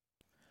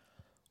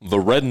The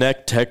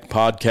Redneck Tech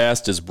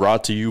Podcast is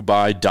brought to you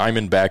by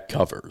Diamondback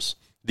Covers,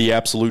 the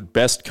absolute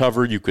best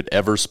cover you could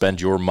ever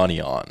spend your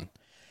money on.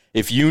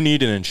 If you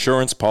need an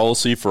insurance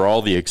policy for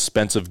all the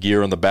expensive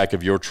gear on the back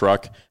of your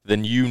truck,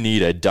 then you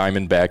need a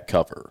Diamondback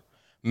cover.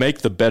 Make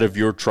the bed of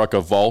your truck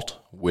a vault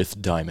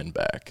with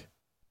Diamondback.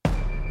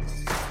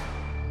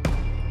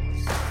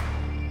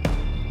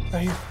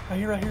 Right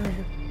here.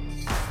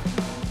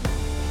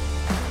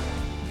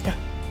 Yeah.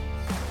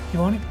 You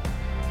want it?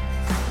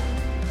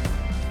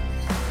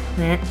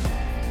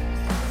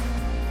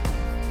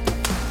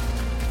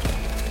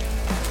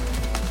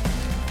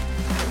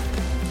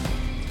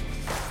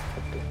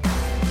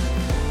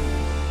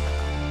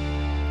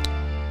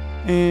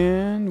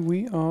 And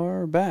we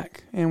are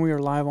back, and we are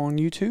live on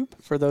YouTube.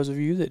 For those of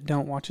you that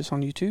don't watch us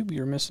on YouTube,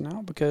 you're missing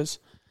out because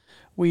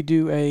we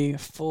do a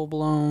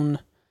full-blown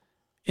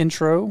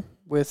intro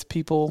with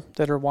people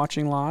that are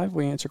watching live.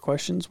 We answer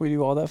questions. We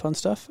do all that fun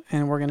stuff,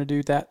 and we're going to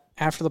do that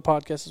after the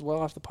podcast as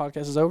well, after the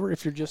podcast is over.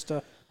 If you're just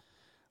a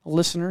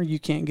listener, you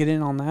can't get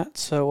in on that,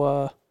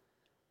 so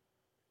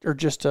or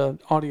just a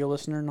audio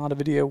listener, not a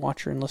video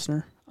watcher and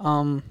listener.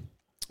 But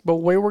the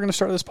way we're going to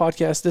start this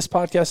podcast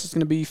is going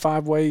to be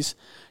 5 ways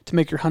to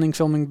make your hunting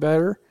filming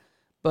better.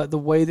 But the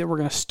way that we're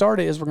going to start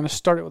it is we're going to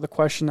start it with a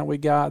question that we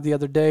got the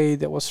other day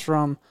that was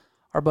from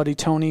our buddy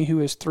Tony,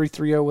 who is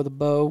 330 with a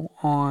bow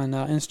on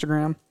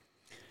Instagram.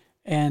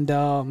 And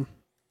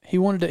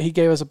he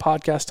gave us a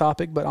podcast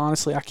topic, but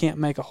honestly, I can't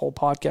make a whole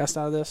podcast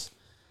out of this.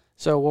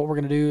 So what we're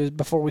going to do is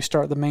before we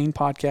start the main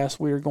podcast,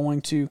 we are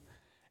going to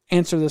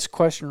answer this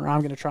question, or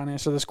I'm going to try and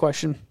answer this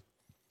question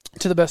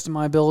to the best of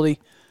my ability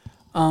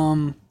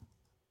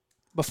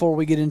before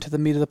we get into the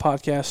meat of the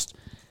podcast.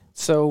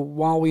 So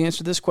while we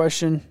answer this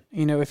question,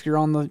 if you're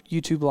on the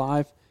YouTube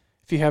live,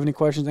 if you have any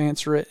questions,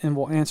 answer it, and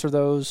we'll answer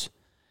those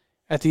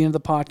at the end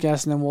of the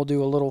podcast, and then we'll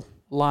do a little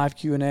live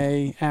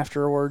Q&A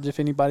afterwards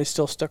if anybody's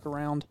still stuck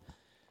around.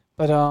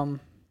 But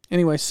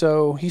anyway,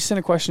 so he sent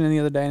a question in the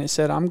other day, and it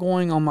said, I'm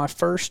going to my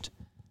first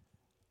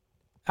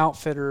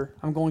outfitter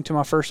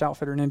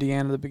in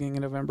Indiana at the beginning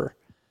of November.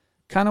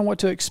 Kind of what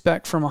to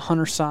expect from a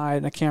hunter side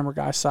and a camera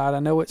guy side. I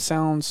know it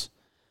sounds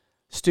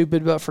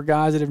stupid, but for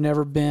guys that have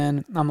never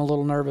been, I'm a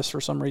little nervous for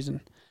some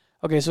reason.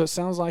 Okay, so it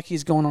sounds like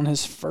he's going on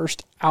his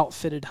first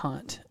outfitted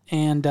hunt.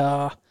 And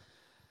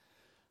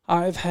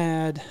I've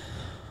had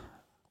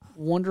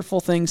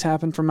wonderful things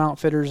happen from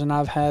outfitters, and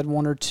I've had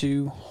one or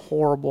two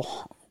horrible,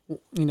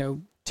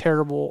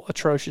 terrible,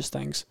 atrocious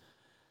things.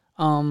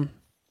 The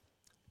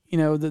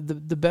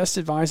best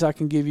advice I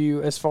can give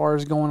you as far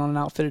as going on an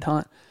outfitted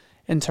hunt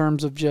in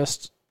terms of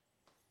just,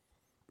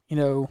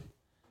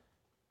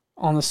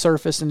 on the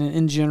surface and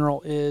in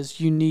general is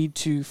you need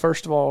to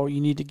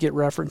get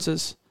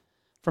references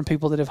from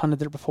people that have hunted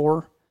there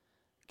before.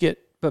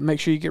 But make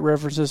sure you get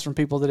references from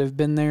people that have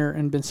been there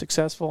and been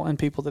successful and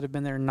people that have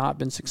been there and not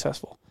been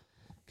successful.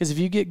 Because if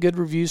you get good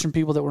reviews from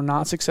people that were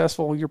not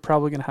successful, you're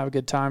probably going to have a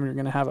good time. You're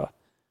going to have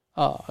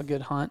a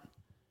good hunt.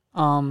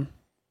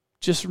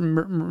 Just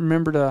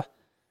remember to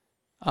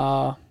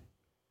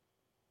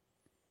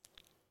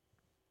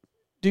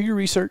do your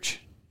research.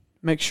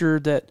 Make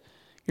sure that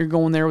you're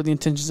going there with the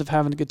intentions of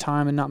having a good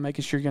time and not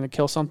making sure you're going to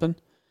kill something.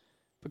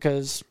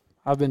 Because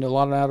I've been to a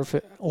lot of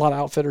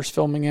outfitters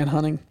filming and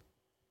hunting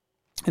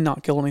and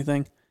not kill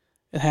anything.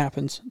 It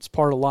happens. It's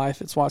part of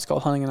life. It's why it's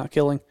called hunting and not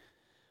killing.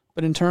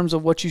 But in terms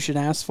of what you should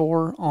ask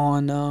for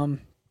on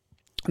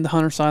the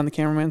hunter side and the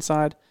cameraman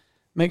side,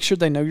 make sure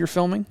they know you're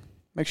filming.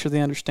 Make sure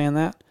they understand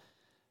that.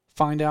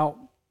 Find out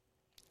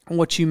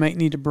what you might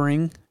need to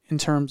bring in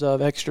terms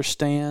of extra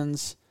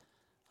stands,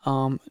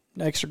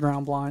 extra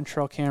ground blind,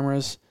 trail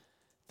cameras,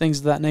 things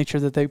of that nature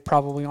that they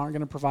probably aren't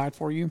going to provide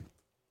for you.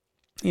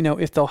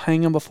 If they'll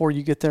hang them before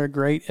you get there,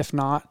 great. If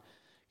not,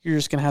 you're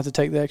just going to have to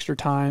take the extra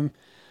time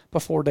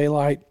before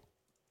daylight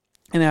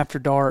and after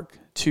dark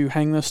to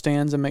hang those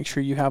stands and make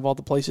sure you have all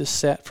the places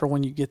set for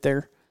when you get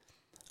there.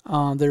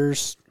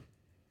 As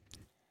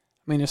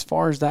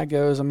far as that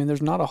goes,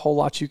 there's not a whole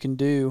lot you can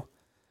do.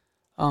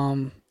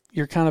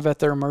 You're kind of at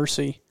their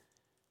mercy.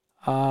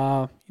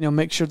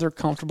 Make sure they're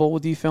comfortable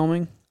with you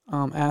filming.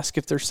 Ask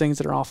if there's things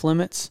that are off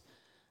limits.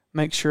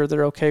 Make sure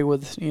they're okay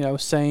with,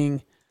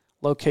 saying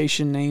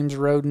location names,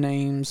 road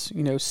names,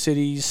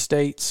 cities,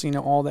 states,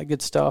 all that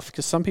good stuff.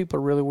 Because some people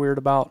are really weird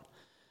about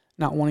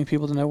not wanting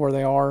people to know where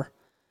they are.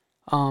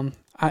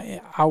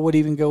 I would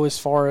even go as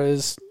far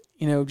as,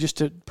 just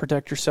to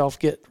protect yourself,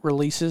 get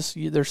releases.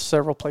 There's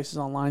several places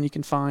online you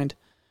can find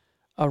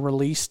a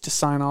release to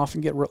sign off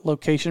and get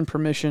location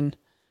permission,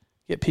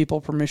 get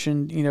people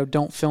permission.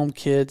 Don't film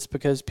kids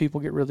because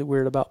people get really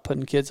weird about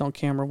putting kids on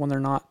camera when they're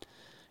not,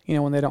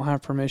 when they don't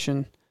have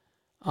permission.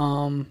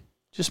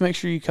 Just make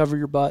sure you cover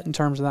your butt in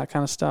terms of that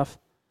kind of stuff.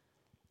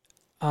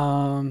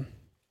 And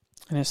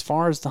as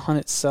far as the hunt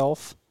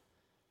itself,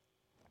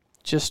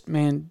 just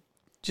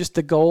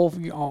the goal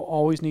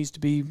always needs to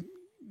be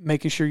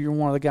making sure you're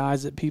one of the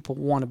guys that people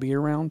want to be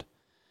around.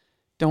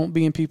 Don't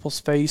be in people's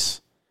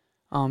face.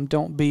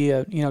 Don't be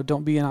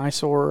an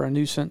eyesore or a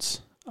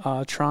nuisance.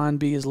 Try and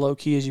be as low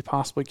key as you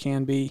possibly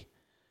can be.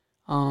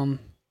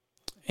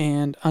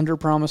 and under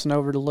promise and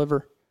over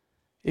deliver.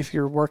 If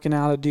you're working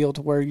out a deal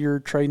to where you're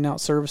trading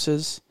out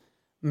services,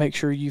 make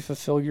sure you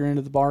fulfill your end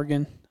of the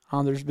bargain.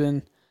 There's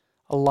been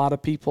a lot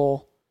of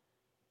people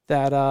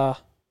that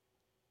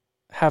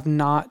have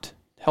not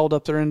held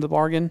up their end of the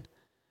bargain,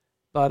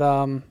 but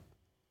hold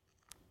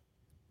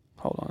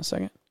on a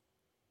second.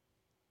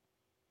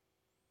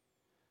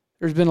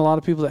 There's been a lot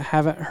of people that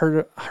haven't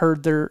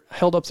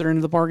held up their end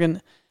of the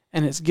bargain,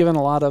 and it's given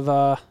a lot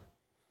of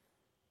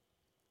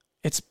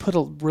it's put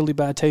a really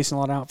bad taste in a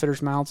lot of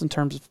outfitters' mouths in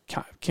terms of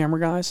camera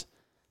guys.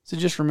 So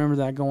just remember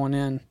that going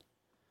in.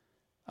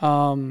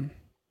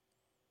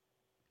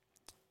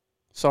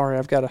 Sorry,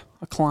 I've got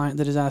a client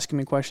that is asking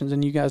me questions,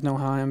 and you guys know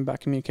how I am about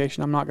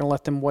communication. I'm not going to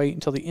let them wait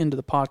until the end of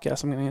the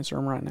podcast. I'm going to answer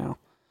them right now.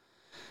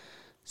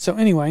 So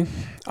anyway,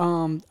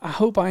 I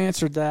hope I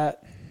answered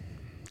that.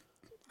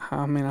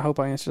 I hope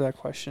I answered that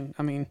question.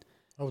 I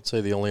would say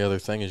the only other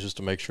thing is just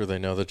to make sure they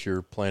know that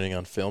you're planning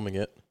on filming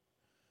it.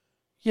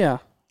 Yeah.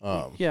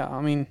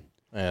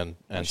 And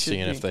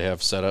seeing if they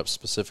have setups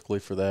specifically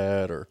for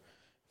that, or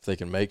if they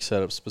can make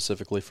setups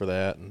specifically for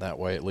that, and that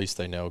way at least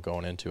they know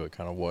going into it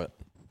kind of what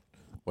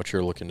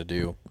you're looking to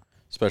do,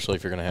 especially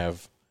if you're going to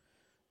have,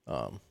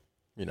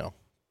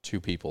 2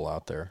 people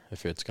out there.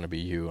 If it's going to be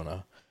you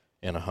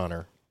and a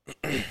hunter,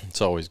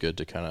 it's always good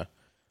to kind of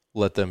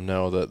let them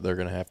know that they're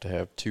going to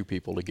have 2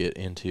 people to get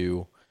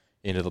into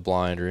the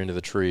blind or into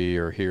the tree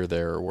or here,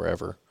 there, or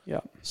wherever.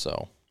 Yeah.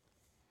 So.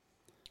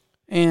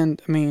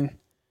 And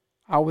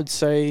I would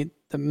say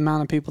the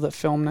amount of people that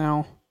film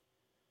now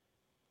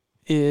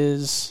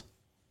is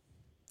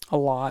a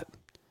lot.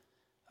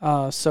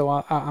 So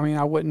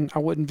I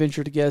wouldn't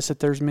venture to guess that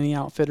there's many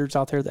outfitters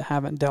out there that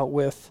haven't dealt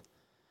with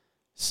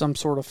some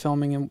sort of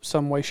filming in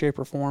some way, shape,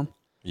 or form.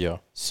 Yeah.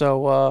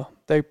 So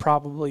they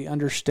probably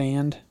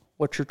understand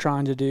what you're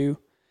trying to do.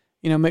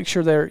 Make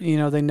sure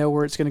they know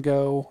where it's going to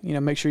go.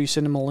 Make sure you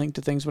send them a link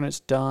to things when it's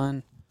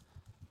done.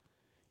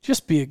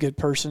 Just be a good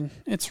person.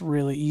 It's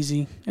really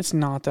easy. It's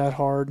not that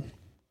hard.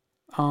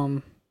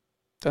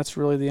 That's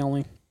really the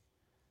only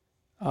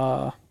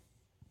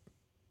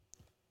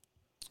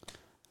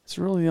it's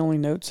really the only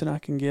notes that I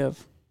can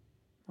give.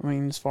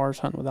 As far as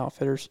hunting with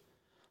outfitters.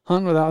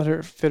 Hunting with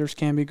outfitters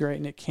can be great,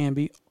 and it can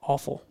be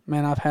awful.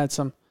 Man, I've had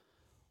some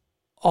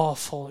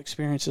awful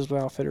experiences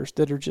with outfitters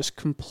that are just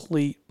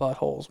complete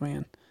buttholes,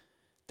 man.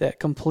 That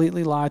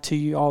completely lie to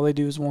you. All they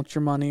do is want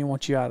your money and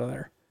want you out of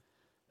there.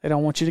 They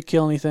don't want you to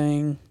kill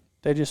anything.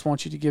 They just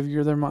want you to give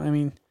you their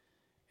money.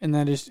 And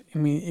that is,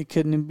 it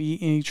couldn't be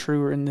any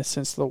truer in the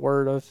sense of the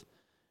word of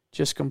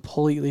just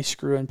completely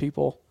screwing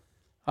people.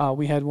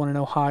 We had one in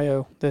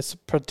Ohio that's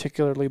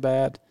particularly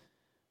bad.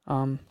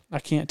 I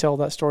can't tell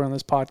that story on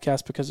this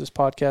podcast because this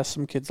podcast,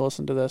 some kids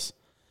listen to this.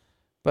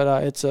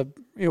 But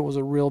it was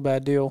a real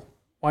bad deal.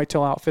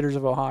 Whitetail Outfitters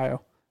of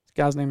Ohio. This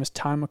guy's name is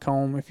Ty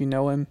McComb. If you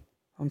know him,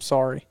 I'm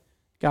sorry.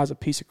 The guy's a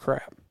piece of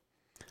crap.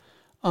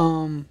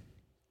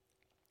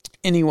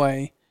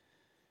 Anyway,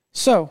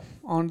 so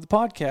on to the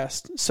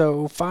podcast.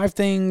 So 5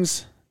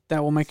 things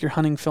that will make your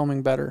hunting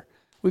filming better.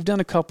 We've done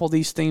a couple of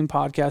these themed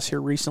podcasts here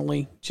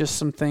recently, just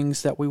some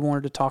things that we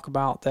wanted to talk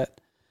about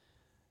that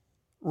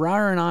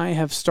Ryer and I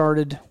have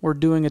started. We're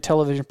doing a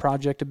television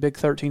project, a big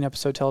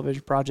 13-episode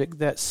television project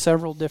that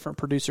several different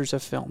producers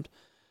have filmed.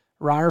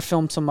 Ryer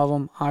filmed some of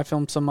them, I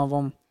filmed some of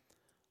them,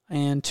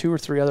 and 2 or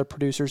 3 other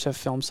producers have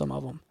filmed some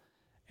of them.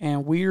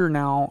 And we are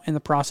now in the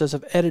process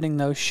of editing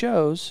those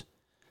shows,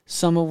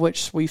 some of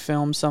which we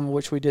filmed, some of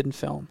which we didn't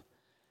film.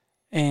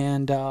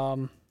 And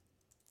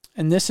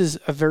this is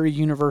a very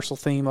universal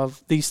theme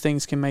of these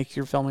things can make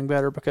your filming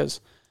better, because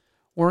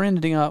we're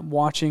ending up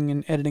watching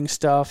and editing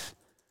stuff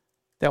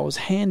that was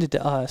handed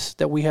to us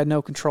that we had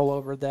no control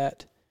over,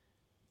 that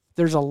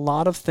there's a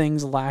lot of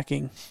things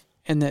lacking,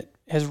 and that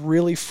has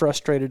really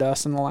frustrated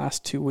us in the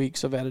last 2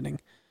 weeks of editing,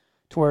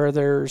 to where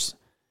there's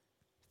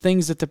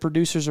things that the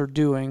producers are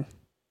doing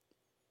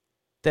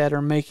that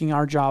are making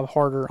our job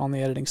harder on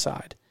the editing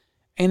side.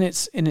 And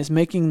it's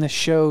making the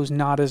shows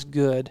not as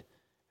good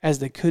as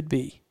they could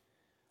be.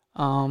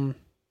 And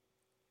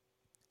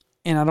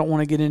I don't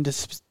want to get into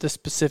the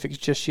specifics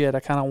just yet. I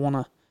kind of want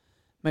to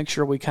make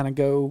sure we kind of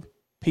go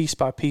piece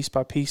by piece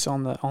by piece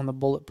on the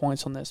bullet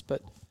points on this.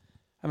 But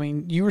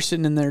you were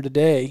sitting in there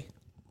today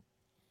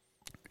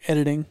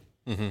editing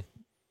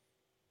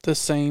the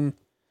same.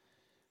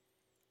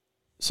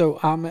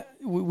 So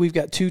we've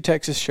got 2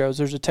 Texas shows.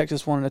 There's a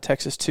Texas 1 and a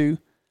Texas 2.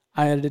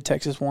 I edited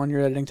Texas 1.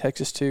 You're editing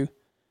Texas 2.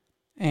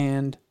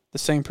 And the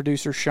same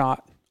producer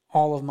shot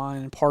all of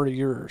mine and part of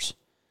yours.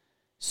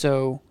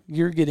 So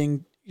you're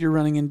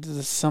running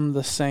into some of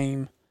the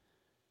same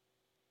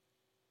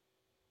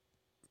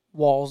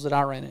walls that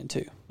I ran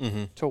into,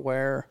 to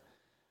where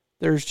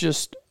there's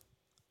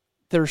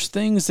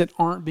things that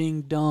aren't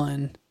being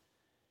done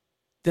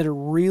that are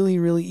really,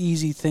 really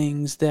easy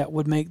things that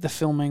would make the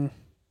filming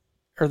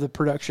or the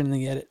production and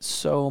the edit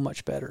so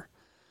much better.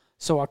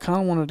 So I kind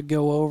of wanted to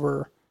go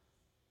over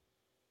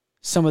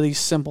some of these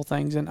simple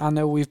things. And I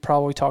know we've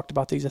probably talked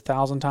about these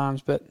 1,000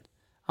 times, but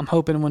I'm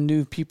hoping when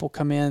new people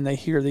come in, they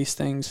hear these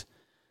things,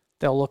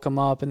 they'll look them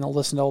up and they'll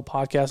listen to old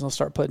podcasts and they'll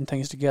start putting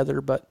things together.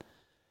 But,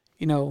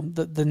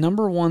 the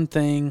number one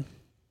thing,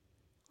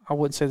 I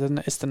wouldn't say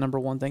that it's the number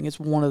one thing. It's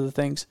one of the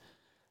things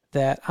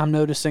that I'm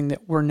noticing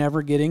that we're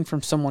never getting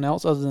from someone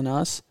else other than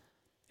us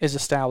is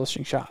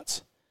establishing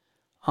shots.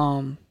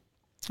 And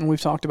we've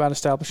talked about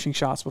establishing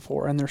shots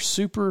before, and they're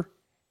super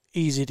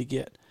easy to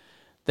get.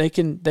 They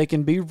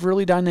can be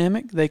really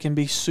dynamic. They can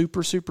be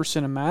super, super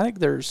cinematic.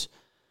 There's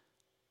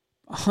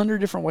 100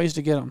 different ways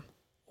to get them.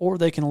 Or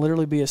they can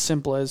literally be as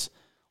simple as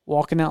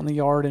walking out in the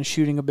yard and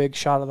shooting a big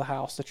shot of the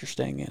house that you're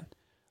staying in,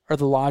 or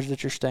the lodge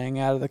that you're staying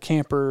at, or the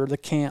camper, or the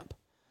camp.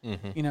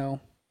 Mm-hmm.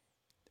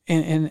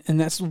 And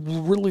that's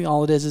really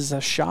all it is a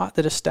shot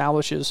that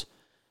establishes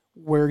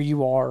where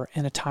you are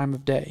in a time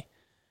of day.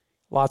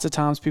 Lots of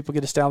times people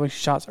get established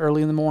shots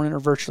early in the morning or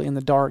virtually in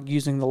the dark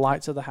using the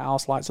lights of the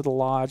house, lights of the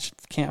lodge,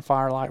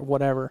 campfire light,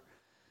 whatever.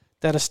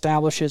 That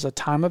establishes a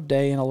time of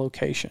day and a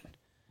location.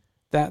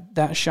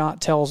 That shot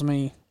tells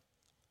me,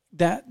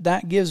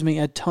 that gives me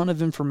a ton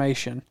of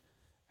information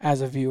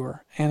as a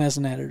viewer and as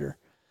an editor.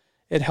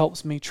 It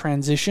helps me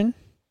transition.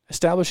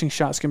 Establishing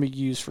shots can be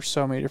used for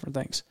so many different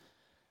things.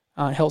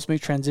 It helps me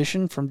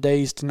transition from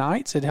days to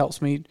nights. It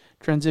helps me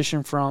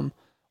transition from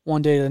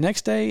one day to the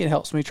next day. It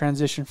helps me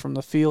transition from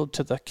the field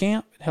to the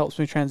camp. It helps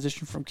me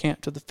transition from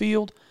camp to the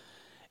field.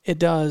 It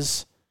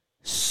does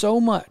so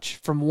much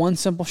from one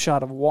simple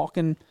shot of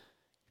walking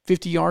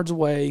 50 yards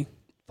away,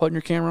 putting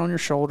your camera on your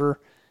shoulder,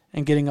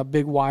 and getting a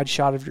big wide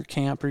shot of your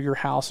camp or your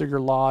house or your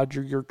lodge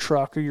or your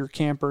truck or your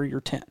camper or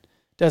your tent.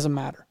 Doesn't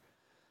matter.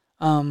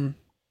 I'm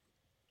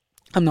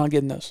not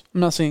getting those.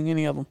 I'm not seeing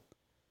any of them.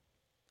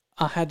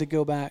 I had to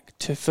go back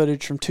to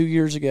footage from 2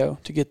 years ago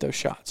to get those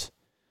shots.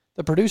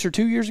 The producer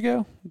 2 years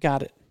ago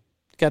got it.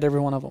 Got every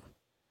one of them.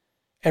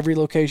 Every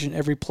location,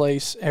 every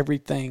place,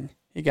 everything.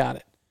 He got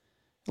it.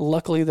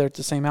 Luckily, they're at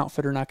the same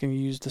outfitter and I can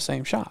use the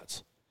same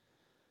shots.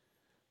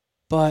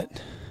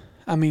 But,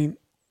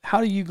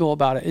 how do you go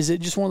about it? Is it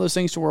just one of those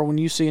things to where when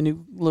you see a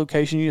new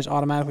location, you just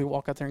automatically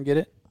walk out there and get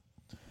it?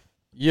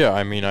 Yeah,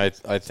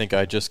 I think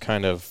I just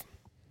kind of...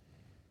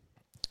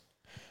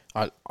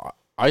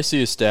 I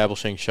see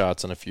establishing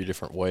shots in a few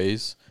different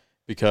ways,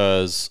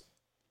 because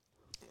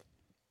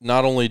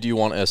not only do you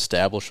want to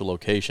establish a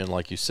location,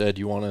 like you said,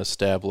 you want to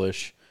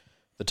establish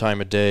the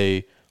time of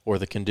day or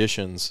the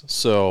conditions.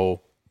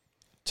 So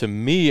to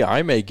me,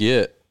 I may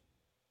get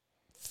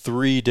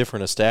 3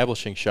 different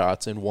establishing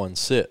shots in one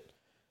sit.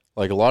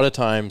 Like a lot of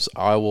times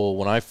I will,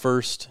 when I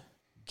first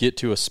get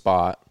to a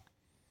spot,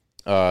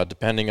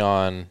 depending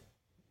on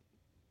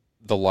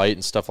the light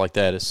and stuff like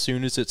that, as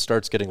soon as it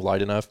starts getting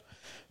light enough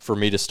for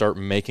me to start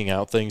making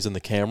out things in the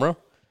camera,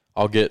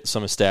 I'll get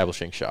some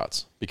establishing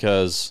shots.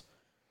 Because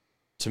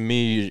to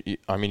me,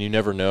 you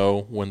never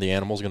know when the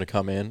animal's going to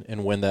come in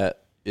and when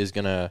that is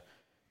going to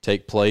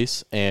take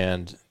place.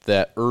 And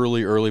that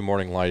early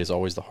morning light is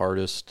always the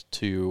hardest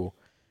to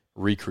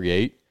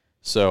recreate.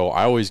 So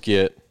I always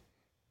get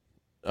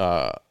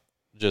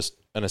just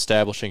an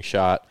establishing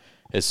shot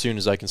as soon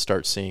as I can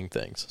start seeing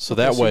things. So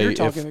that way...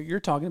 You're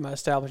talking about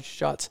establishing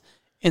shots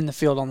in the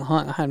field on the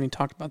hunt. I haven't even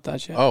talked about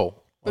that yet. Oh,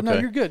 but no,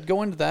 you're good.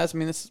 Go into that.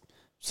 It's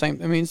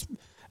same. It's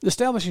the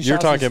establishing shots. You're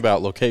talking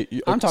about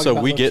location. I'm talking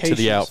about we locations. Get to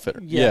the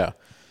outfitter. Yeah.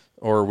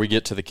 Or we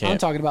get to the camp. I'm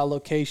talking about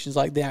locations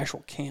like the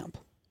actual camp.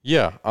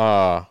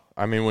 Yeah.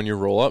 When you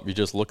roll up, you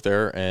just look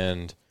there,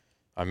 and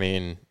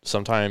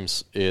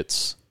sometimes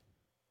it's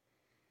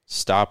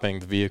stopping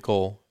the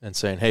vehicle and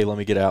saying, "Hey, let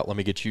me get out. Let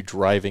me get you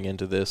driving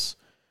into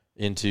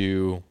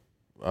the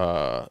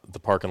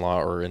parking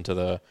lot or into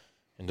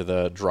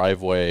the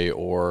driveway,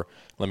 or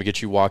let me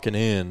get you walking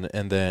in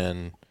and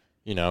then,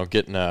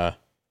 getting a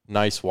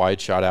nice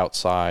wide shot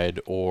outside,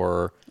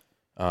 or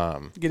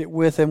get it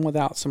with and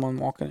without someone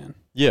walking in."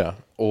 Yeah,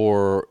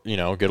 or,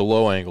 get a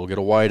low angle, get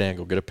a wide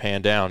angle, get a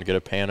pan down, get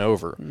a pan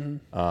over.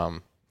 Mm-hmm.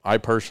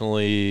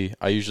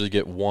 I usually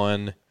get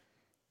one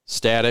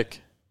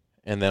static,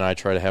 and then I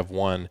try to have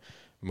one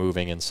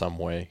moving in some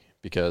way,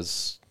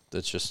 because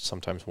it's just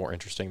sometimes more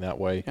interesting that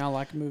way. Yeah, I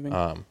like moving.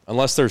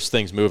 Unless there's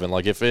things moving,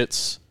 like if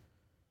it's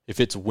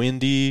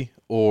windy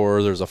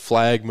or there's a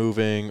flag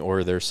moving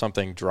or there's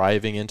something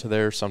driving into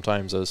there,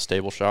 sometimes a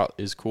stable shot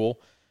is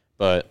cool.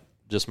 But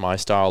just my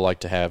style, I like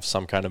to have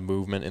some kind of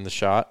movement in the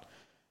shot.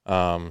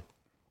 And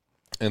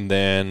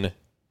then,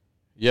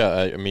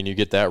 you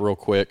get that real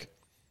quick.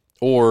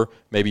 Or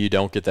maybe you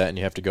don't get that and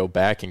you have to go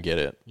back and get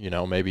it.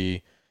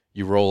 Maybe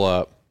you roll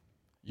up,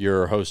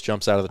 your host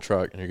jumps out of the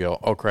truck, and you go,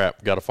 "Oh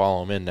crap, got to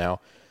follow him in now."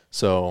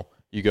 So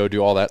you go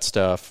do all that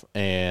stuff,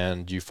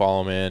 and you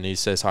follow him in. He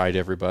says hi to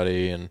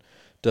everybody and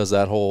does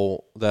that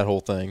whole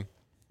thing.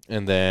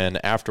 And then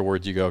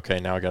afterwards, you go, "Okay,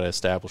 now I got to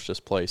establish this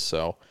place."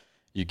 So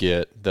you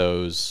get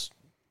those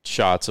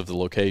shots of the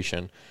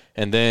location,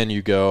 and then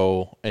you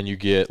go and you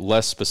get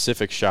less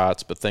specific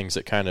shots, but things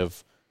that kind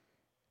of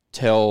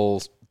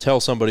tell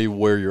somebody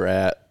where you're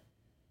at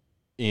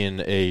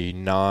in a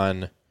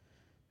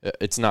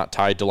it's not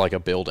tied to like a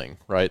building,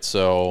 right?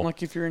 So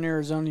like if you're in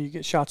Arizona, you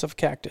get shots of a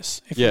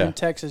cactus. If you're in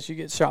Texas, you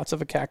get shots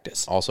of a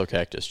cactus. Also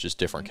cactus, just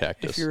different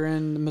cactus. If you're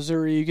in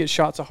Missouri, you get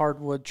shots of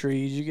hardwood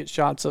trees. You get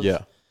shots of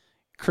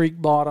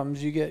creek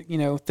bottoms. You get,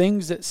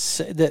 things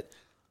that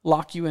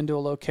lock you into a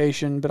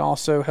location, but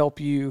also help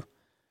you.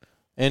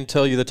 And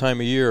tell you the time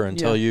of year and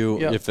tell you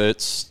if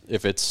it's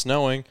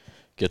snowing,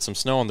 get some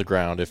snow on the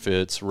ground. If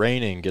it's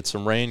raining, get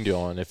some rain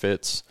going. If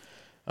it's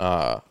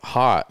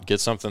hot, get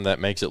something that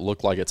makes it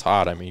look like it's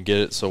hot. I mean, get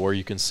it so where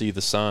you can see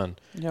the sun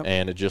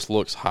and it just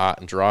looks hot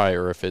and dry.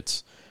 Or if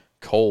it's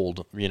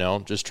cold,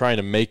 just trying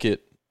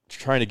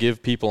to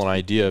give people an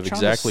idea of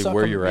exactly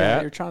where you're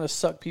at. You're trying to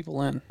suck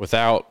people in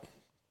without,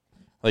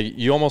 like,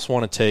 you almost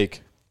want to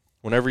take,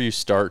 whenever you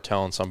start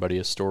telling somebody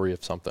a story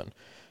of something,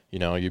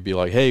 you'd be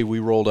like, hey, we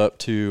rolled up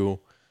to,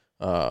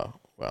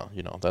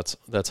 that's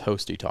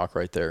hosty talk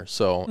right there.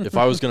 So if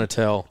I was going to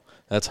tell,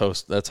 that's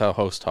how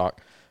hosts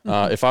talk.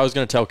 If I was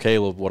going to tell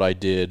Caleb what I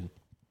did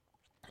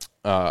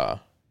on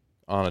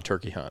a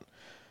turkey hunt,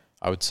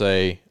 I would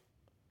say,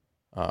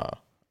 I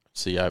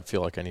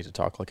feel like I need to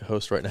talk like a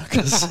host right now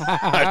because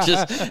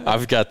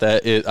I've got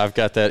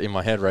that in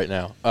my head right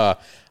now.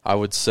 I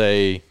would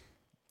say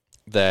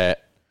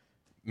that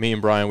me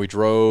and Brian, we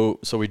drove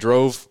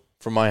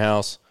from my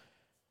house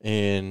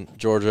in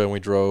Georgia and we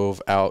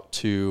drove out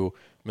to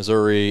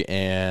Missouri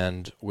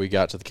and we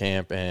got to the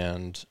camp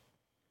and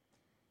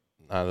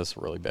that's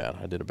really bad.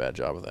 I did a bad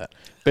job of that.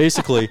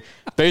 Basically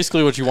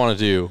what you want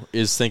to do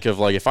is think of,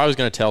 like, if I was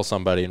going to tell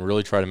somebody and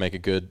really try to make a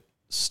good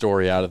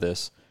story out of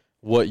this,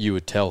 what you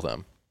would tell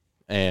them,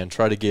 and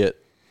try to get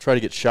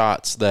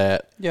shots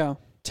that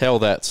tell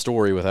that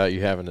story without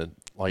you having to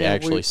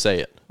actually say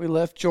it. We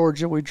left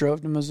Georgia, we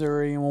drove to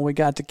Missouri, and when we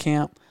got to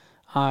camp,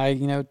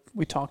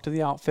 we talked to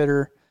the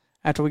outfitter.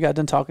 After we got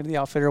done talking to the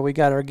outfitter, we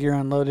got our gear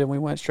unloaded and we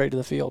went straight to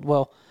the field.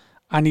 Well,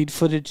 I need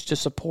footage to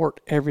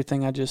support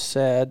everything I just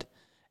said.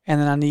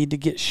 And then I need to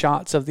get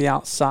shots of the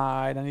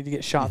outside. I need to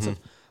get shots of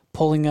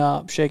pulling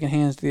up, shaking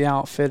hands to the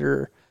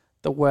outfitter,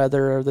 the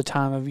weather, the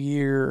time of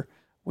year.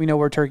 We know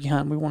we're turkey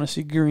hunting. We want to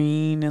see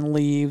green and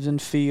leaves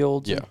and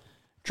fields and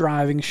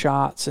driving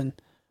shots and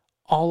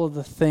all of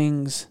the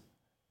things.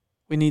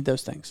 We need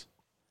those things.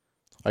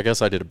 I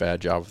guess I did a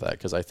bad job of that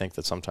because I think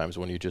that sometimes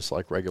when you just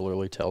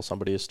regularly tell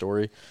somebody a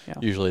story,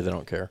 usually they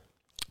don't care.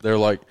 They're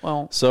like,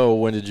 well, so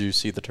when did you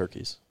see the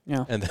turkeys?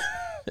 Yeah. And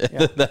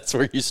that's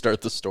where you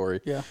start the story.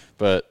 Yeah.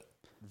 But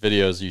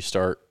videos, you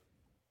start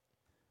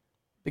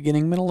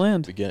beginning, middle,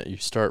 end. You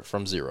start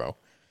from zero.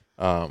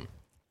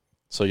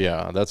 So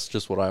yeah, that's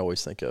just what I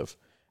always think of.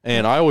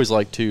 And I always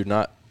like to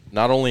not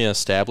only an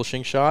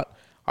establishing shot,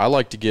 I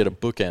like to get a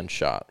bookend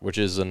shot, which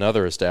is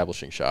another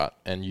establishing shot.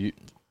 And you,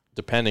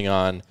 depending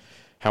on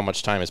how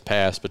much time has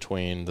passed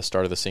between the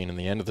start of the scene and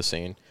the end of the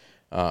scene,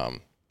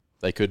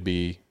 they could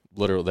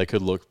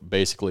look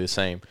basically the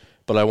same.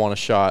 But I want a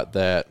shot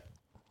that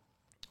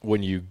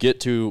when you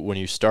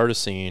start a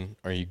scene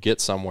or you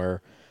get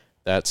somewhere,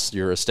 that's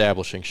your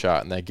establishing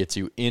shot, and that gets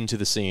you into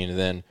the scene. And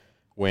then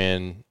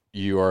when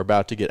you are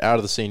about to get out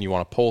of the scene, you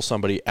want to pull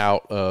somebody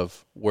out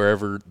of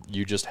wherever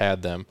you just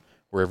had them,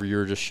 wherever you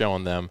were just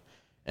showing them,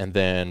 and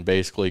then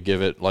basically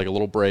give it like a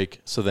little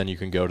break so then you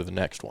can go to the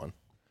next one.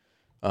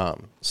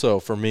 So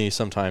for me,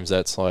 sometimes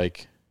that's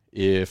like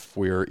if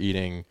we're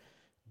eating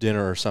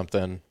dinner or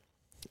something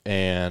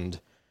and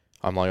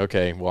I'm like,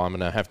 okay, well, I'm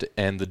going to have to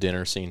end the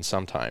dinner scene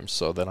sometimes.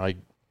 So then I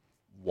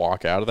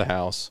walk out of the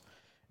house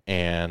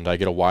and I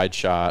get a wide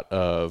shot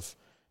of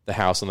the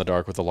house in the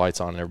dark with the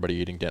lights on and everybody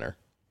eating dinner.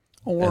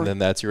 And then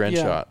that's your end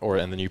shot.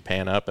 And then you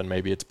pan up and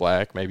maybe it's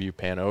black. Maybe you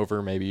pan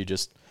over. Maybe you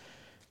just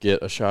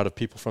get a shot of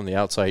people from the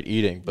outside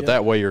eating. But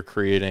that way you're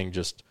creating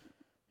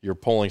you're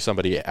pulling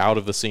somebody out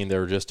of the scene they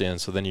were just in.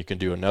 So then you can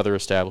do another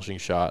establishing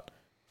shot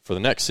for the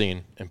next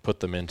scene and put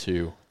them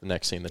into the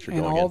next scene that you're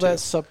going into. And all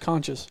that's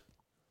subconscious.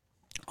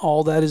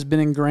 All that has been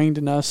ingrained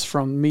in us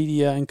from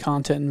media and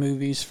content and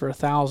movies for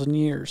 1,000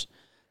 years.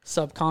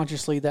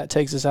 Subconsciously, that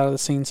takes us out of the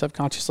scene.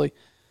 Subconsciously,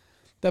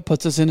 that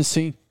puts us in a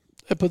scene.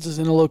 It puts us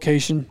in a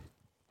location.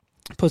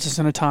 Puts us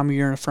in a time of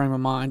year and a frame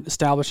of mind.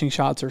 Establishing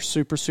shots are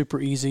super, super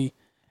easy.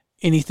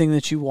 Anything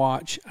that you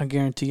watch, I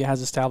guarantee you,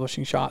 has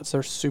establishing shots.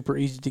 They're super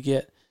easy to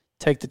get.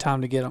 Take the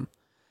time to get them.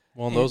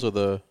 Well, and those are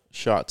the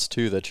shots,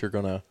 too, that you're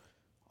going to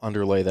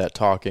underlay that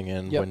talking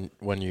in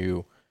when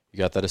you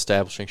got that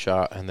establishing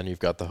shot, and then you've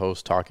got the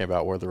host talking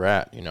about where they're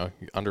at. You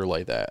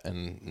underlay that,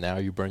 and now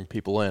you bring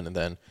people in, and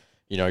then,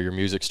 your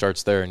music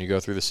starts there, and you go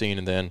through the scene,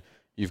 and then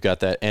you've got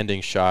that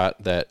ending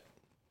shot that,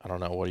 I don't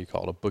know, what do you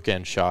call it, a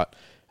bookend shot,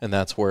 and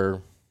that's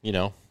where,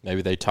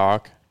 maybe they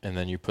talk, and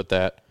then you put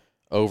that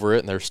over it,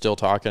 and they're still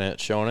talking, and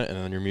it's showing it, and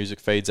then your music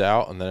fades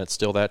out, and then it's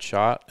still that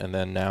shot, and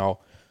then now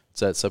it's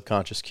that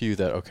subconscious cue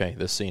that, okay,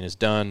 this scene is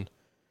done,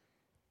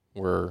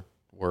 we're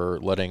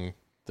letting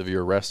the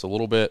viewer rest a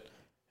little bit,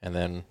 and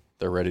then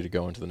they're ready to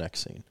go into the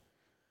next scene.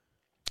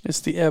 It's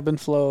the ebb and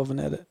flow of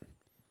an edit,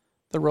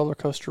 the roller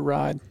coaster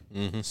ride,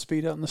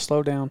 speed up and the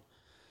slow down.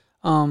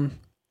 And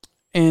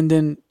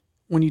then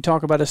when you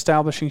talk about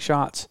establishing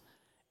shots,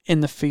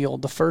 in the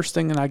field, the first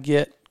thing that I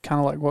get, kind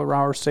of like what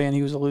Robert was saying,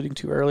 he was alluding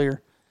to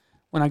earlier,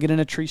 when I get in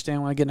a tree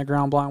stand, when I get in a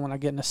ground blind, when I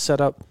get in a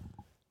setup,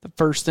 the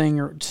first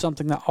thing or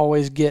something that I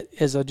always get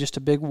is just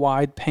a big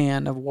wide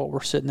pan of what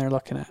we're sitting there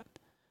looking at.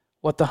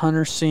 What the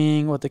hunter's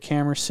seeing, what the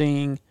camera's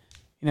seeing,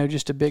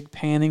 just a big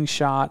panning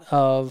shot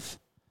of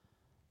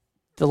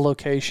the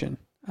location.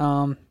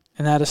 And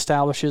that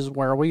establishes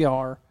where we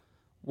are,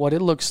 what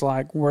it looks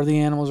like, where the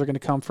animals are going to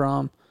come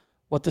from,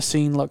 what the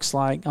scene looks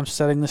like. I'm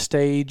setting the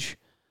stage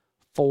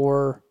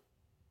for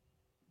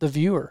the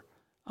viewer.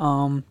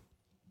 And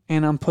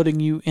I'm putting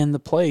you in the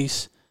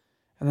place.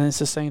 And then it's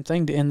the same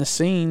thing to end the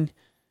scene.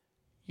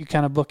 You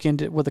kind of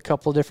bookend it with a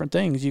couple of different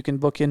things. You can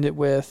bookend it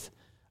with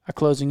a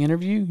closing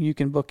interview. You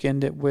can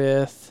bookend it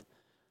with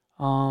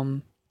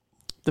the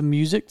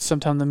music.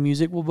 Sometimes the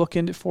music will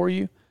bookend it for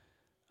you.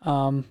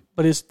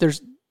 But it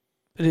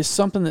is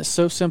something that's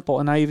so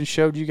simple. And I even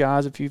showed you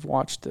guys, if you've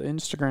watched the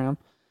Instagram,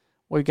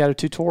 we've got a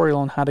tutorial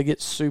on how to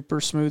get super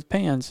smooth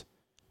pans.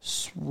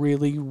 It's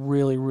really,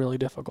 really, really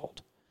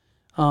difficult.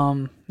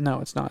 No,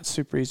 it's not. It's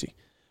super easy.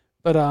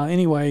 But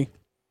anyway,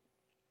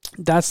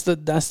 that's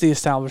the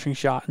establishing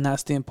shot, and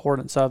that's the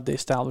importance of the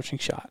establishing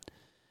shot.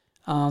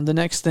 The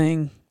next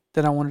thing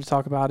that I wanted to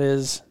talk about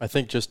is... I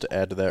think just to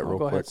add to that real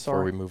quick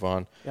before we move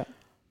on. Yeah.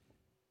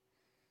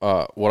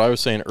 What I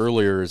was saying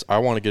earlier is I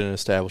want to get an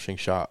establishing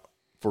shot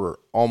for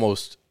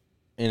almost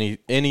any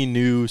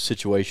new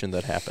situation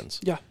that happens.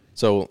 Yeah.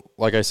 So,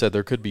 like I said,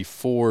 there could be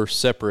 4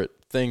 separate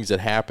things that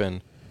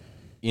happen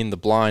in the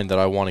blind that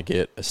I want to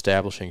get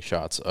establishing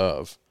shots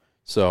of.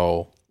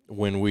 So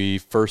when we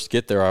first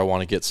get there, I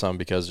want to get some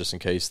because just in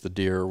case the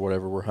deer or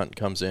whatever we're hunting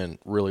comes in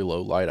really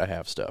low light, I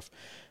have stuff.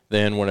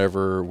 Then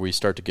whenever we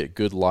start to get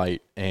good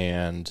light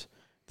and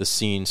the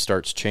scene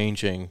starts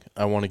changing,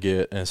 I want to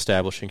get an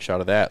establishing shot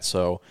of that.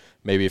 So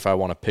maybe if I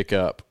want to pick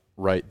up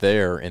right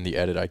there in the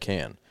edit, I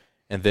can.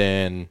 And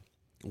then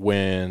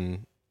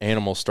when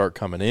animals start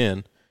coming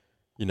in,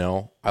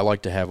 I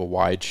like to have a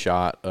wide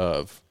shot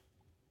of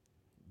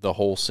the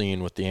whole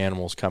scene with the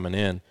animals coming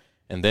in,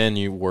 and then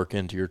you work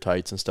into your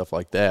tights and stuff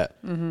like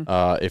that.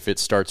 Mm-hmm. If it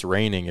starts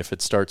raining, if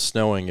it starts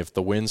snowing, if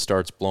the wind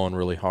starts blowing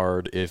really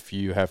hard, if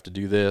you have to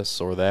do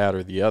this or that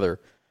or the other,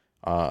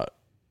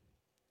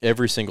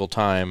 every single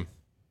time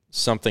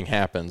something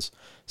happens,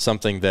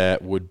 something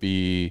that would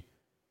be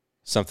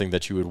something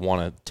that you would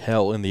want to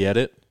tell in the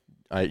edit,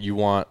 you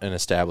want an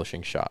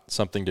establishing shot,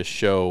 something to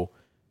show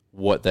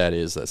what that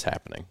is that's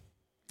happening.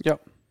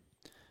 Yep.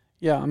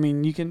 Yeah, I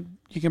mean, you can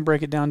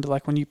break it down to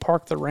like when you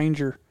park the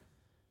Ranger,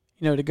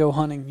 to go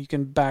hunting, you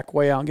can back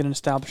way out and get an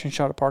establishing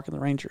shot of parking the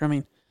Ranger. I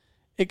mean,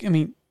 you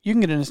can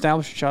get an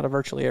establishing shot of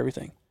virtually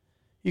everything.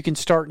 You can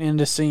start and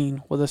end a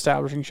scene with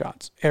establishing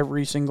shots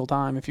every single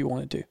time if you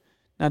wanted to.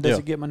 Now, does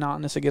it get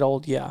monotonous? It get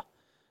old? Yeah,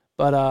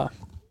 but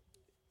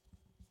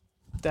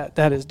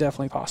that is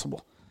definitely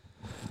possible.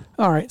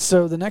 All right,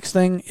 so the next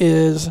thing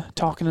is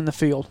talking in the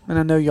field. And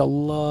I know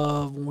y'all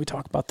love when we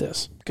talk about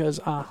this because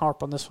I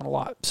harp on this one a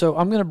lot. So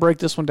I'm going to break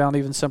this one down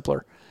even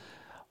simpler.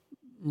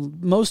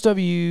 Most of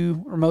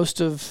you, or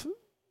most of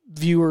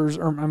viewers,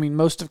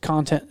 most of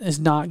content is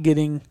not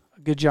getting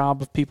a good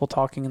job of people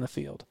talking in the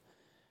field.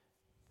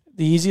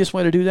 The easiest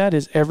way to do that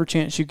is every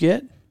chance you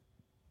get,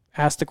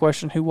 ask the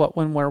question who, what,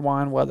 when, where,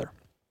 why, and whether.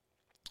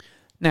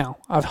 Now,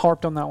 I've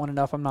harped on that one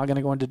enough. I'm not going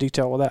to go into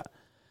detail with that.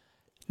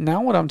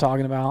 Now what I'm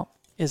talking about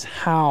is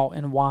how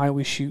and why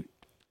we shoot.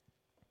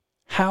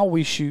 How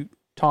we shoot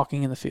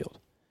talking in the field.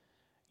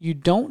 You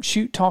don't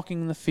shoot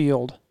talking in the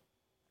field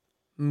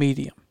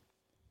medium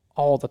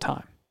all the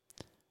time.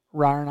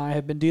 Ryan and I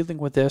have been dealing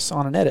with this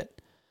on an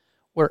edit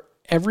where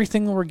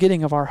everything that we're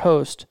getting of our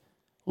host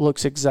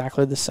looks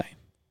exactly the same.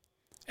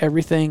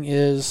 Everything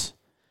is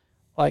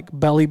like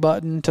belly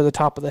button to the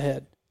top of the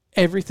head.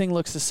 Everything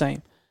looks the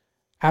same.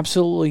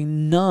 Absolutely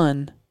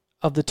none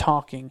of the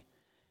talking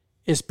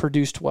is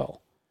produced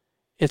well.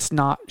 It's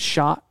not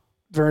shot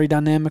very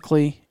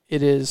dynamically.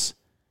 It's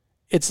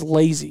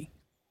lazy.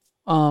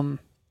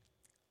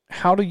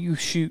 How do you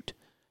shoot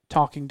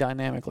talking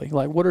dynamically?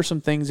 Like, what are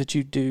some things that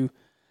you do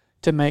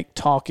to make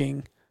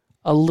talking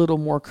a little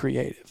more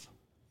creative?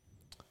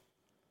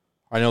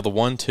 I know the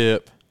one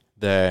tip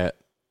that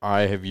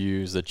I have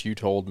used that you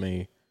told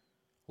me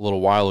a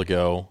little while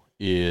ago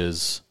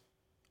is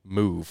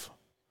move.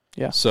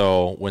 Yeah.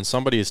 So when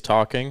somebody is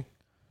talking,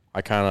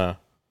 I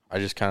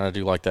just kind of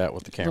do like that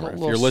with the camera. If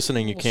you're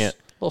listening, you can't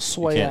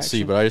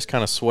see, but I just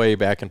kind of sway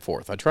back and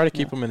forth. I try to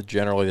keep them in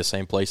generally the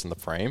same place in the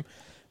frame,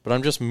 but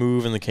I'm just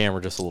moving the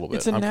camera just a little bit.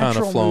 It's a I'm natural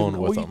kind of flowing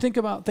movement. with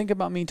them. Think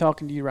about me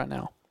talking to you right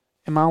now.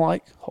 Am I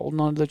like holding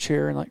onto the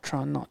chair and like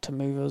trying not to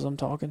move as I'm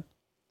talking?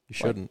 You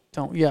shouldn't.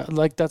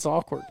 Like that's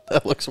awkward.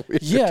 That looks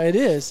weird. Yeah, it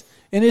is.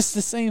 And it's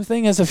the same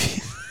thing as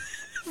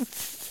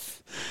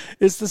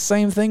it's the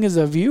same thing as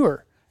a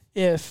viewer.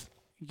 If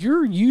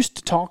you're used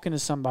to talking to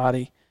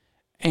somebody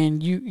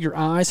and your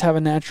eyes have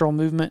a natural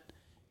movement,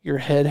 your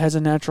head has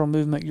a natural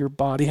movement, your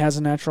body has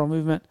a natural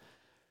movement,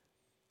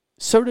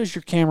 so does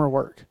your camera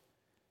work.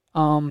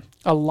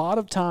 A lot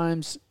of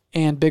times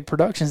in big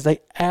productions, they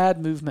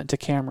add movement to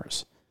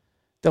cameras.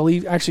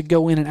 They'll actually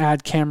go in and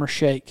add camera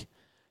shake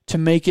to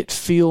make it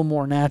feel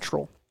more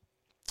natural.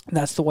 And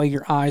that's the way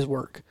your eyes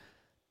work.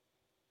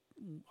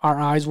 Our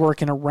eyes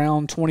work in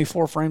around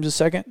 24 frames a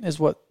second is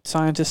what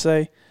scientists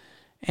say.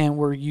 And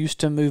we're used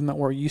to movement.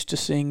 We're used to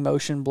seeing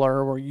motion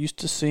blur. We're used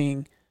to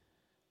seeing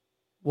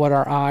what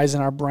our eyes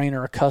and our brain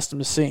are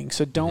accustomed to seeing.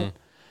 So don't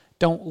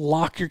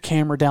lock your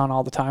camera down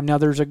all the time. Now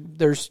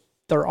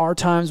there are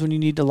times when you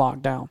need to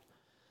lock down.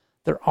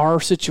 There are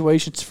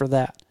situations for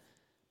that.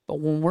 But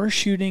when we're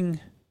shooting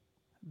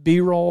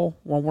B-roll,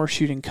 when we're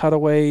shooting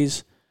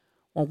cutaways,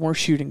 when we're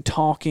shooting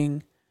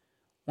talking,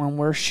 when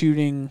we're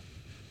shooting,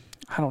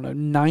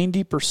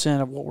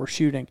 90% of what we're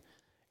shooting,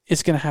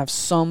 it's going to have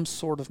some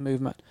sort of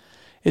movement.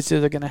 It's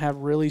either going to have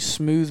really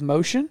smooth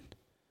motion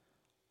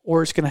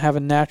or it's going to have a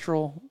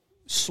natural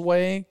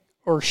sway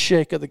or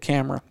shake of the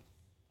camera.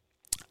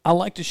 I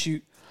like to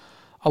shoot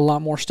a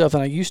lot more stuff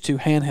than I used to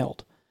handheld.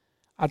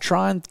 I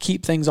try and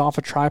keep things off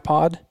a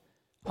tripod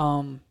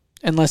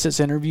unless it's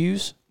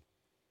interviews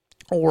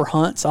or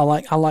hunts. I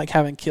like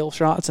having kill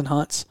shots and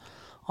hunts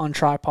on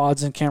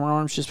tripods and camera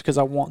arms just because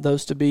I want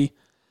those to be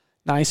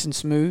nice and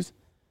smooth.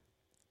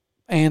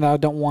 And I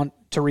don't want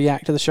to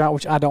react to the shot,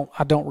 which I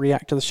don't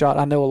react to the shot.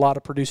 I know a lot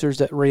of producers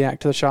that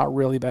react to the shot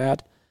really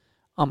bad.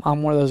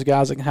 I'm one of those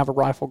guys that can have a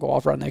rifle go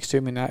off right next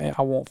to me and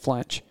I won't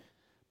flinch.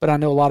 But I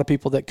know a lot of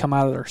people that come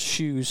out of their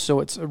shoes,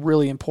 so it's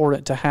really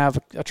important to have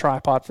a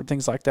tripod for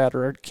things like that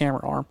or a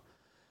camera arm.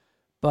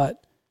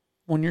 But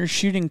when you're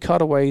shooting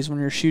cutaways, when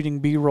you're shooting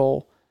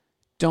B-roll,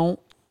 don't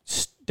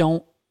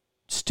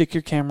stick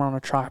your camera on a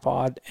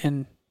tripod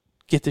and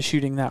get the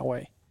shooting that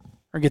way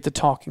or get the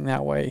talking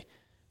that way.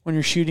 When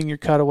you're shooting your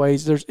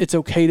cutaways, it's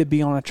okay to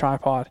be on a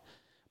tripod,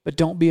 but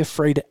don't be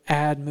afraid to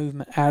add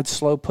movement, add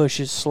slow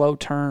pushes, slow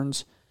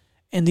turns.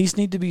 And these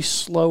need to be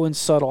slow and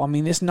subtle. I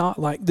mean, it's not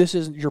like this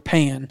isn't your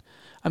pan.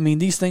 I mean,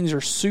 these things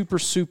are super,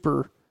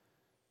 super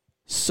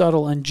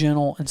subtle and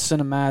gentle and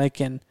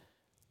cinematic,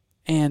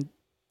 and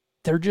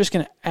they're just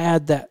going to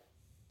add that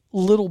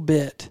little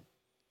bit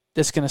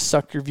that's going to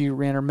suck your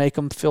viewer in or make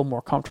them feel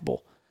more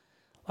comfortable.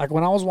 Like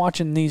when I was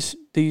watching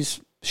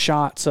these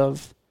shots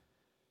of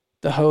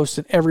the host,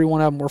 and every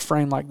one of them were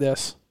framed like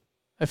this.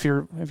 If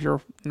you're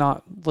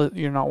not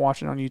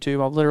watching on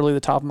YouTube, I'm literally the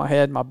top of my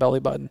head, my belly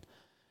button.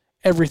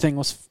 Everything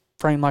was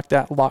framed like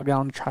that, locked down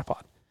on a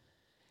tripod.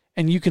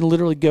 And you can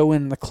literally go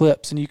in the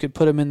clips and you could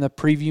put them in the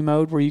preview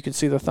mode where you can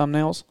see the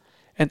thumbnails,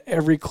 and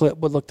every clip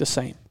would look the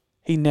same.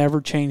 He never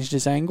changed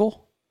his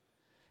angle.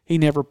 He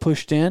never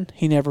pushed in.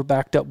 He never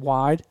backed up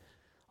wide.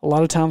 A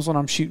lot of times when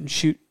I'm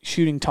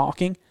shooting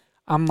talking,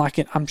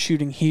 I'm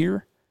shooting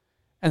here,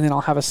 and then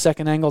I'll have a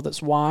second angle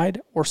that's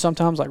wide, or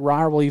sometimes like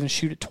Ryer will even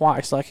shoot it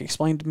twice. Like,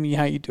 explain to me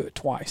how you do it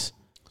twice.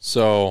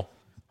 So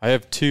I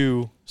have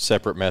two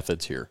separate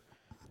methods here,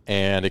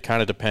 and it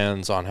kind of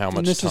depends on how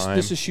much time.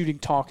 This is shooting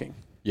talking.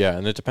 Yeah,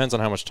 and it depends on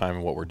how much time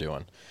and what we're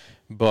doing.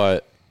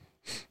 But,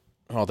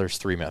 there's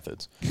three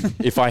methods.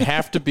 If I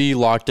have to be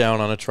locked down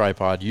on a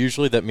tripod,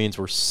 usually that means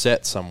we're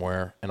set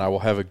somewhere, and I will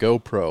have a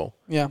GoPro.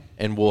 Yeah.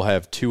 And we'll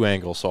have two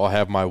angles. So I'll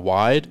have my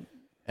wide,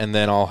 and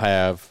then I'll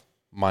have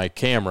my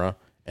camera,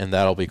 and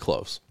that'll be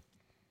close.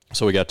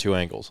 So we got two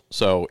angles.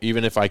 So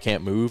even if I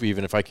can't move,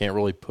 even if I can't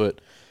really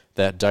put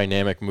that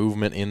dynamic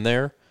movement in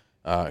there,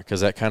 because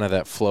that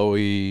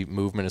flowy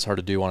movement is hard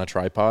to do on a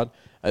tripod,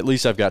 at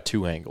least I've got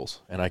two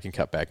angles, and I can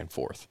cut back and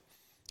forth.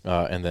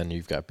 And then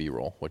you've got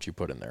B-roll, what you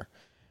put in there.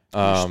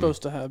 You're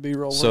supposed to have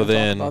B-roll. So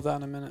then, talk about that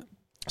in a minute.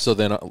 So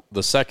then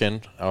the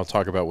second, I'll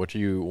talk about what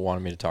you wanted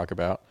me to talk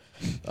about,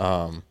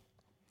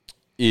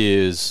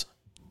 is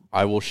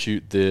I will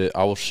shoot the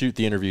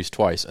interviews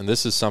twice. And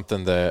this is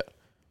something that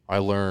I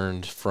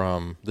learned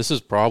from, this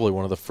is probably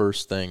one of the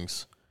first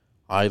things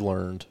I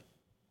learned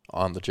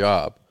on the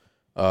job.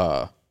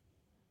 I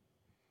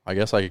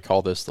guess I could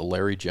call this the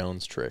Larry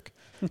Jones trick.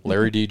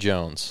 Larry D.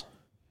 Jones,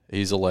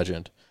 he's a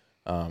legend.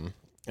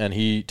 And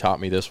he taught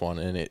me this one,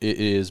 and it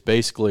is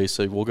basically,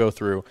 so we'll go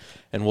through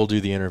and we'll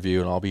do the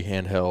interview, and I'll be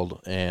handheld,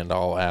 and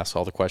I'll ask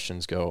all the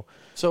questions.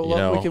 So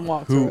we can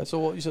walk through it.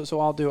 So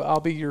I'll do it.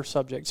 I'll be your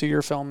subject. So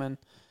you're filming,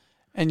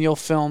 and you'll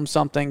film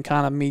something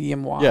kind of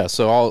medium wide. Yeah.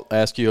 So I'll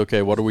ask you,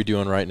 okay, what are we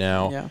doing right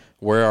now? Yeah.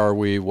 Where are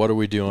we? What are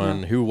we doing?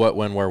 Yeah. Who, what,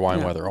 when, where, why,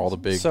 and whether. All the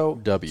big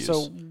W's.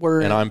 So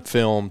I'm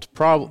filmed.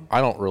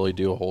 I don't really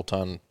do a whole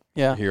ton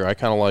here. I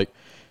kind of like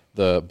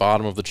the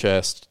bottom of the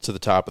chest to the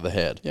top of the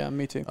head. Yeah,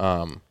 me too.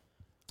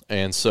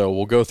 And so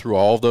we'll go through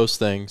all of those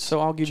things. So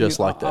I'll give just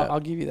you like that.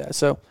 I'll give you that.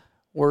 So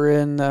we're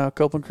in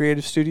Copeland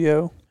Creative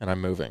Studio, and I'm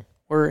moving.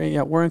 We're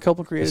in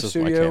Copeland Creative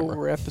Studio.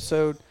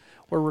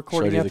 We're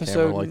recording episode. The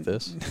camera like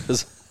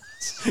this.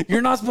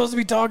 You're not supposed to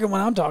be talking when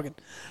I'm talking.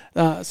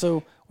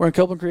 So we're in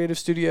Copeland Creative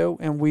Studio,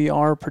 and we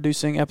are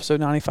producing episode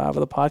 95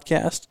 of the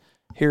podcast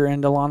here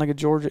in Dahlonega,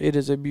 Georgia. It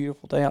is a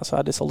beautiful day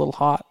outside. It's a little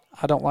hot.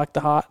 I don't like the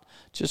hot.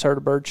 Just heard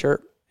a bird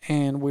chirp,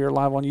 and we are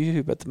live on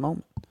YouTube at the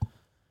moment.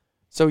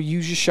 So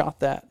you just shot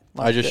that.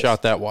 I just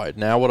shot that wide.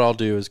 Now what I'll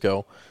do is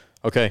go,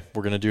 okay,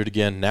 we're going to do it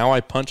again. Now I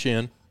punch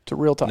in. To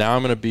real time. Now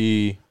I'm going to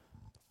be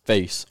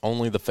face,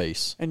 only the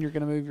face. And you're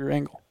going to move your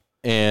angle.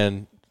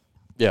 And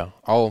Yeah,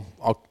 I'll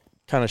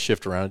kind of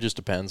shift around. It just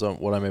depends on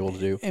what I'm able to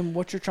do. And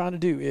what you're trying to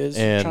do is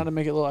trying to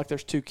make it look like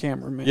there's two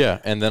cameramen. Yeah,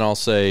 and then I'll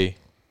say,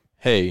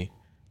 hey,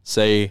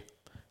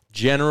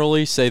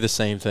 generally say the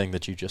same thing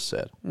that you just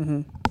said.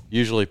 Mm-hmm.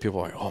 Usually people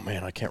are like, oh,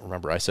 man, I can't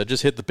remember. I said,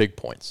 just hit the big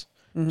points.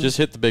 Mm-hmm. Just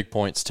hit the big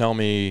points. Tell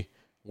me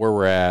where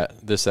we're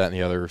at, this, that, and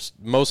the other.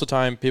 Most of the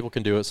time, people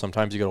can do it.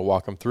 Sometimes you got to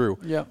walk them through.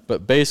 Yeah.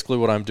 But basically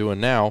what I'm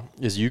doing now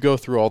is you go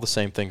through all the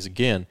same things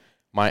again.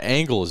 My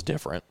angle is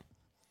different.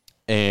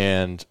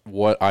 And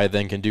what I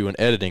then can do in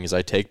editing is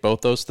I take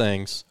both those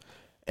things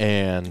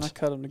and I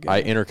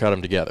intercut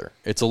them together.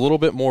 It's a little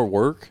bit more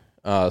work.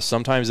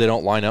 Sometimes they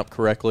don't line up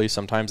correctly.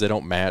 Sometimes they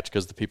don't match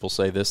because the people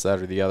say this,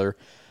 that, or the other.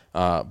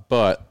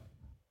 But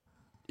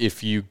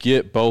if you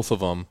get both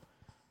of them,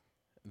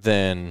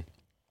 then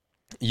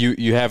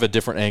you have a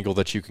different angle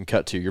that you can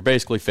cut to. You're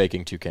basically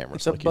faking two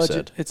cameras, like you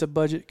said. It's a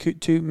budget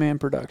 2-man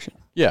production.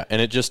 Yeah, and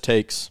it just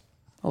takes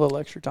a little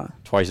extra time.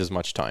 Twice as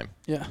much time.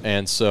 Yeah.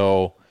 And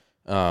so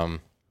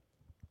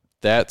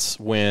that's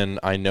when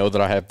I know that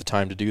I have the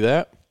time to do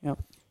that. Yep.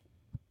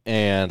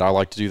 And I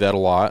like to do that a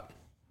lot.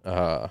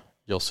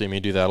 You'll see me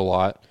do that a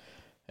lot,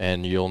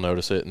 and you'll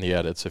notice it in the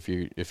edits if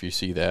you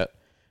see that.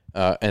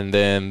 And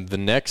then the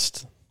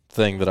next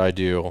thing that I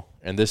do,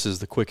 and this is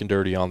the quick and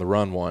dirty on the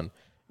run one,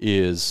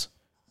 is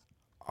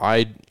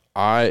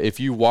if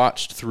you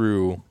watched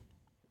through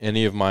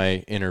any of my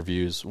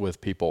interviews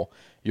with people,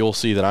 you'll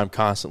see that I'm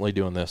constantly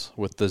doing this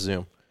with the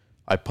Zoom.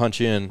 I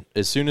punch in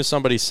as soon as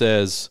somebody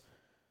kind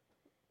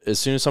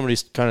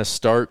of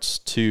starts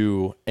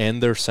to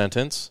end their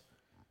sentence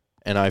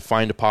and I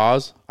find a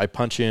pause, I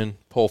punch in,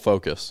 pull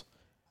focus.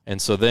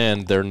 And so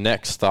then their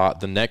next thought,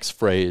 the next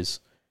phrase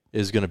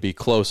is going to be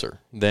closer.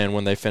 Then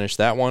when they finish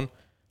that one,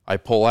 I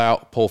pull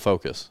out, pull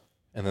focus.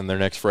 And then their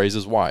next phrase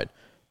is wide.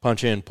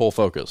 Punch in, pull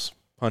focus.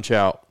 Punch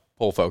out,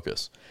 pull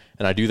focus.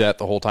 And I do that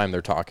the whole time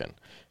they're talking.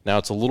 Now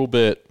it's a little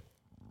bit,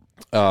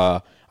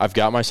 I've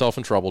got myself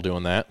in trouble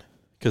doing that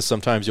because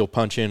sometimes you'll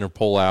punch in or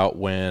pull out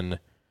when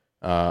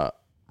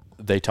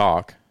they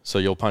talk. So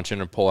you'll punch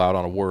in and pull out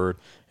on a word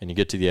and you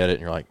get to the edit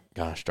and you're like,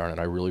 gosh darn it,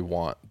 I really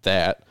want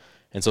that.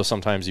 And so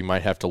sometimes you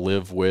might have to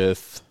live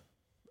with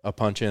a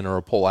punch in or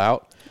a pull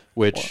out,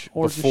 which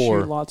or just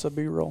shoot lots of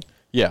B-roll.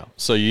 Yeah,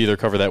 so you either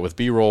cover that with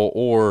B-roll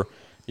or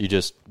you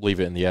just leave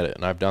it in the edit,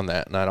 and I've done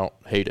that, and I don't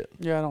hate it.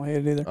 Yeah, I don't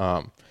hate it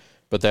either.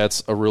 But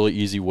that's a really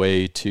easy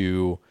way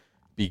to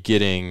be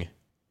getting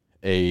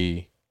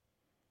a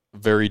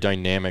very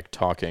dynamic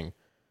talking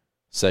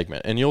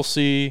segment, and you'll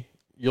see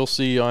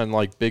on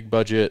like big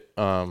budget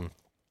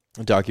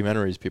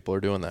documentaries, people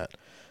are doing that.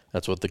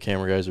 That's what the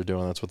camera guys are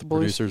doing. That's what the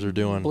producers are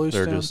doing.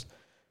 They're just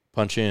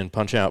punch in,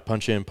 punch out,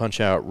 punch in,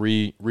 punch out,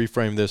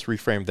 reframe this,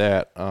 reframe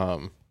that.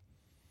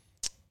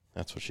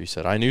 That's what she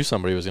said. I knew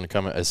somebody was going to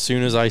come as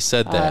soon as I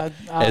said that.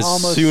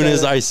 As soon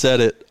as I said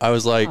it, I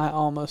was like, I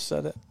almost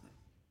said it.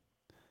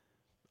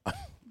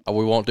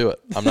 We won't do it.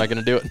 I'm not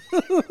going to do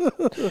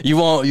it. You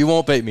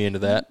won't bait me into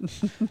that.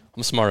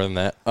 I'm smarter than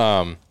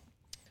that.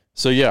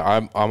 So yeah,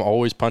 I'm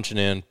always punching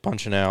in,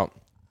 punching out.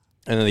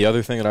 And then the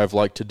other thing that I've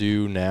liked to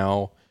do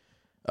now,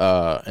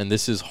 and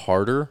this is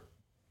harder,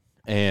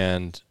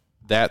 and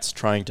that's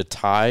trying to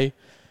tie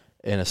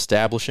an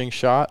establishing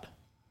shot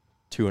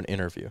to an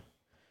interview.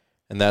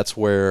 And that's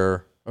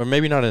where, or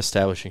maybe not an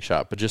establishing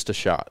shot, but just a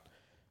shot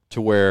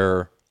to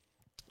where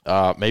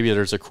maybe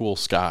there's a cool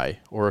sky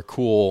or a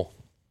cool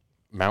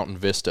mountain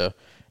vista,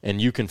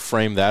 and you can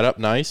frame that up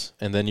nice,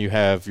 and then you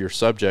have your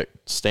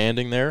subject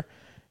standing there,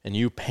 and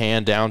you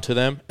pan down to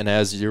them, and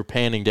as you're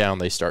panning down,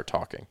 they start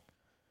talking.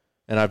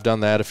 And I've done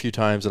that a few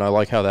times, and I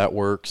like how that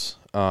works.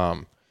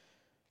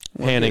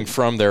 Panning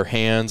from their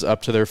hands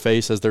up to their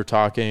face as they're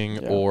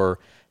talking, or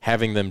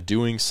having them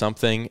doing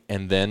something,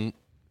 and then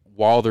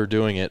while they're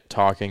doing it,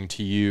 talking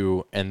to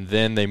you, and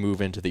then they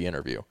move into the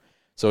interview.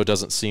 So it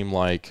doesn't seem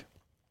like,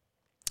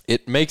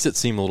 it makes it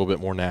seem a little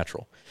bit more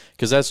natural,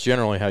 because that's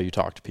generally how you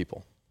talk to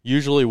people.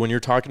 Usually when you're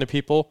talking to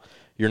people,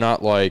 you're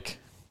not like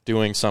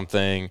doing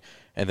something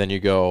and then you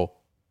go,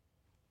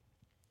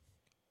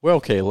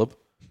 well, Caleb,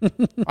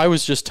 I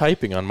was just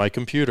typing on my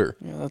computer.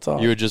 Yeah, that's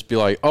all. You would just be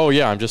like, oh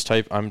yeah, I'm just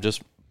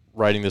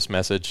writing this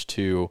message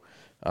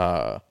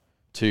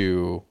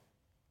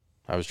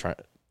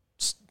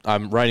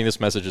I'm writing this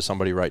message to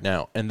somebody right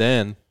now. And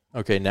then,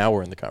 okay, now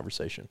we're in the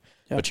conversation.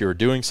 Yep. But you were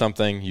doing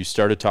something, you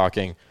started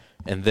talking,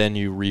 and then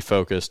you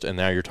refocused, and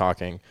now you're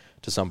talking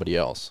to somebody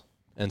else.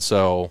 And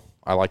so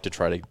I like to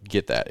try to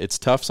get that. It's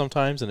tough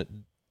sometimes,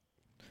 and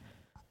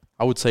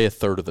I would say a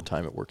third of the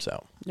time it works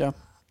out. Yeah.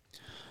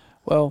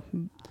 Well,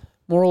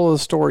 moral of the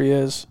story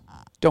is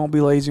don't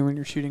be lazy when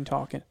you're shooting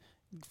talking.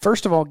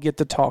 First of all, get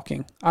the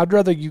talking. I'd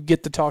rather you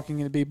get the talking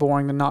and it be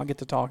boring than not get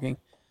the talking.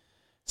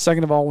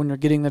 Second of all, when you're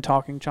getting the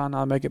talking, try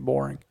not to make it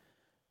boring.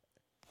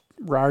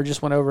 Ryer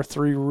just went over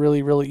 3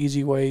 really, really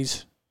easy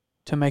ways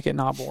to make it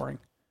not boring.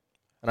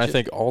 And I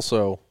think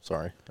also,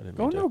 sorry.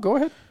 Go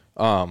ahead.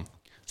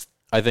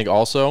 I think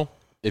also,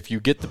 if you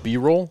get the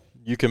B-roll,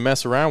 you can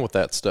mess around with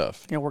that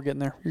stuff. Yeah, we're getting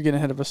there. You're getting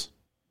ahead of us.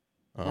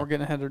 We're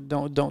getting ahead of,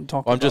 don't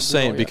talk I'm just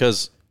saying,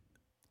 because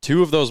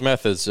Two of those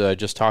methods I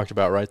just talked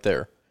about right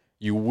there.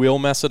 You will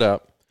mess it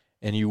up,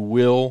 and you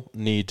will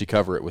need to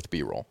cover it with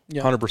B-roll.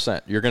 Yeah.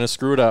 100%. You're going to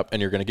screw it up,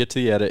 and you're going to get to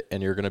the edit,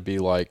 and you're going to be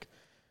like,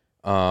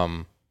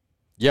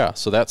 yeah,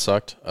 so that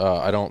sucked.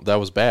 That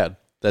was bad.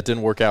 That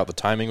didn't work out. The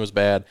timing was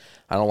bad.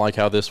 I don't like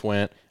how this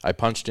went. I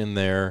punched in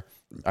there.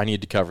 I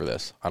need to cover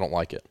this. I don't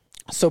like it.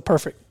 So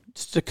perfect.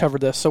 Just to cover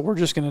this. So we're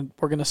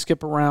gonna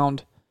skip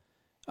around.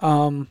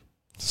 We're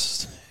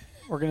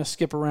gonna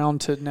skip around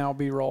to now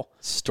B-roll.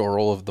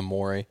 Storl of the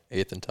Moray,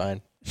 8th and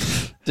Tyne.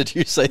 Did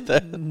you say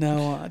that?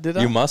 No, did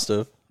I? You must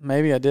have.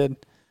 Maybe I did.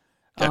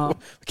 We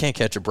can't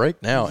catch a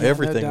break now. Yeah,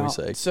 Everything no we doubt.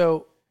 say.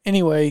 So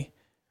anyway,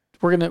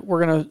 we're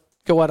gonna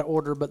go out of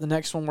order, but the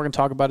next one we're gonna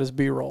talk about is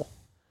B-roll.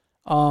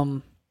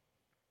 A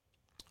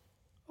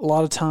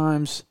lot of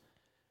times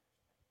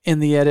in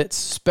the edits,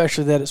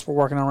 especially the edits we're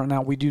working on right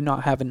now, we do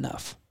not have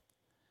enough.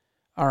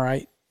 All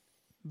right.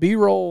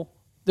 B-roll,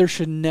 there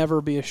should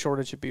never be a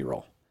shortage of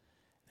B-roll.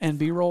 And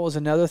B-roll is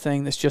another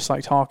thing that's just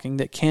like talking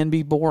that can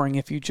be boring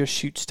if you just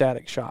shoot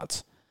static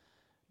shots.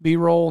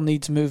 B-roll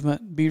needs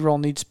movement. B-roll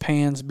needs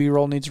pans.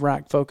 B-roll needs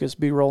rack focus.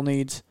 B-roll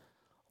needs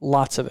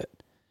lots of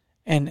it.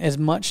 And as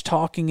much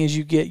talking as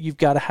you get, you've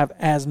got to have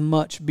as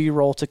much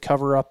B-roll to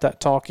cover up that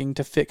talking,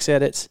 to fix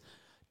edits,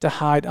 to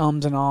hide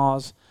ums and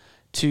ahs,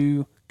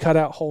 to cut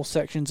out whole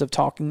sections of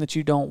talking that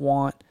you don't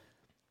want.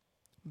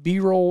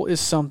 B-roll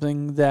is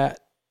something that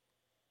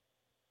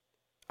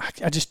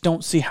I just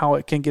don't see how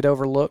it can get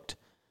overlooked,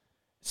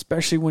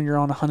 especially when you're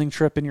on a hunting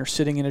trip and you're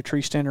sitting in a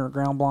tree stand or a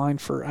ground blind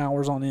for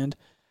hours on end,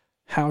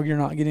 how you're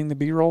not getting the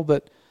B-roll.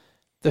 But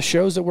the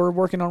shows that we're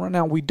working on right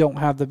now, we don't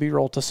have the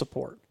B-roll to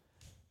support.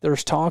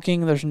 There's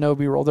talking, there's no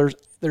B-roll. There's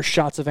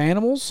shots of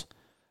animals,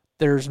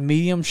 there's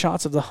medium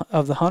shots of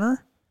the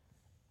hunter,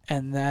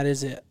 and that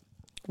is it.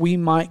 We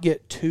might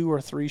get 2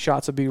 or 3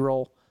 shots of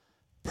B-roll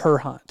per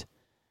hunt.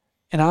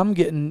 And I'm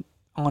getting,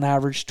 on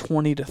average,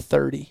 20 to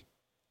 30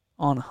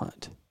 on a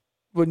hunt.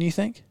 Wouldn't you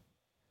think?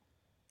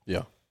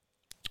 Yeah.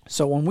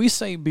 So when we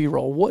say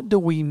B-roll, what do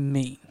we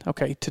mean?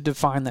 Okay, to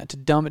define that, to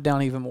dumb it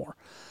down even more.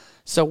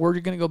 So we're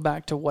going to go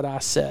back to what I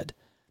said.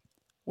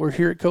 We're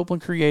here at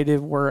Copeland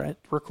Creative. We're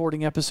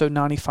recording episode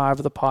 95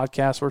 of the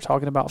podcast. We're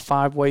talking about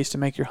 5 ways to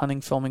make your hunting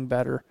filming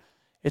better.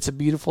 It's a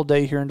beautiful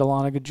day here in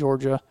Dahlonega,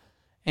 Georgia,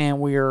 and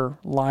we are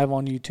live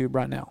on YouTube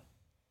right now.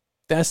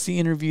 That's the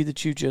interview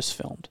that you just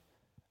filmed.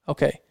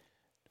 Okay.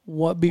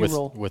 What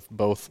B-roll? With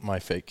both my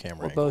fake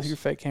camera angles. Both your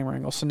fake camera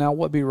angles. So now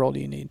what B-roll do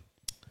you need?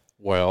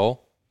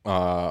 Well,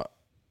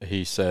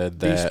 he said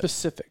that...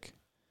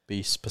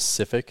 Be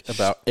specific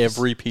about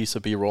every piece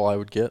of B-roll I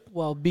would get.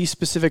 Well, be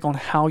specific on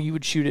how you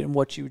would shoot it and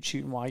what you would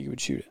shoot and why you would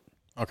shoot it.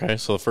 Okay,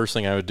 so the first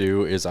thing I would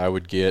do is I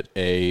would get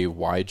a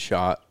wide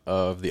shot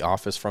of the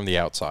office from the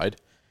outside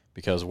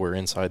because we're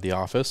inside the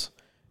office.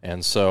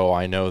 And so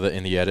I know that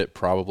in the edit,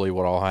 probably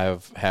what I'll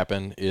have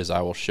happen is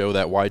I will show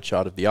that wide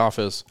shot of the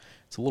office.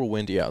 It's a little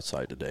windy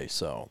outside today,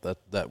 so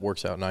that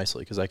works out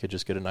nicely because I could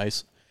just get a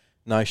nice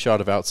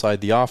shot of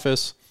outside the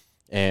office.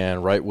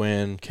 And right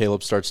when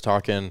Caleb starts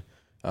talking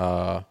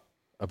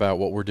about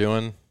what we're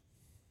doing,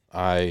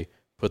 I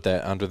put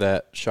that under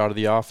that shot of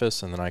the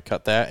office, and then I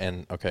cut that,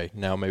 and okay,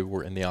 now maybe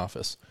we're in the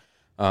office.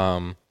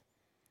 And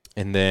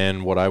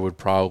then what I would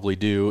probably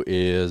do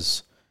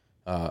is,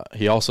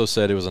 he also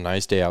said it was a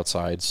nice day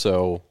outside,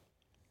 so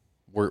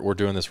we're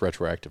doing this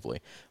retroactively.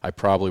 I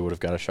probably would have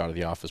got a shot of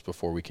the office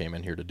before we came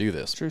in here to do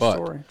this. True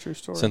story.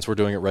 Since we're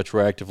doing it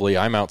retroactively,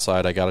 I'm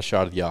outside, I got a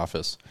shot of the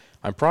office.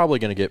 I'm probably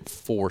going to get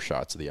 4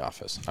 shots of the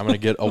office. I'm going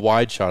to get a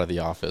wide shot of the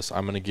office.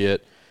 I'm going to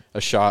get a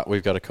shot.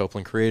 We've got a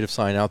Copeland Creative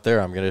sign out there.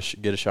 I'm going to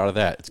get a shot of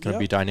that. It's going to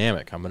be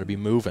dynamic. I'm going to be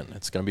moving.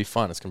 It's going to be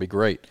fun. It's going to be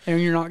great.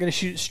 And you're not going to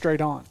shoot it straight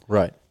on.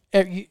 Right.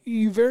 I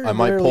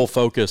might pull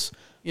focus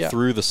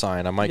through the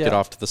sign. I might get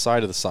off to the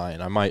side of the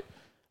sign. I might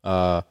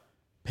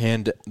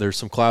there's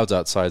some clouds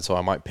outside, so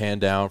I might pan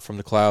down from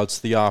the clouds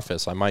to the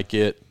office. I might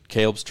get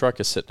Caleb's truck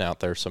is sitting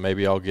out there, so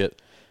maybe I'll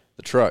get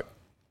the truck.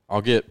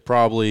 I'll get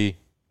probably,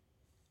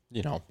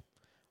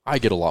 I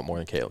get a lot more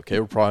than Caleb.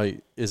 Caleb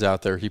probably is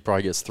out there. He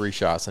probably gets 3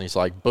 shots, and he's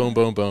like, boom,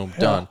 boom, boom,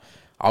 done.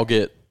 I'll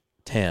get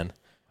 10,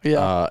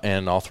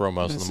 and I'll throw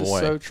most of them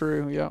away. This is so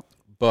true, yeah.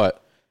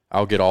 But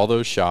I'll get all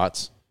those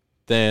shots.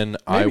 Then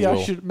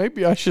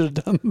Maybe I should have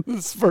done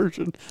this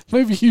version.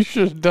 Maybe you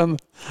should have done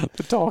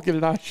the talking,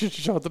 and I should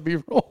have shot the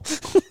B-roll.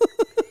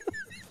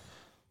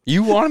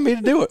 You wanted me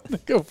to do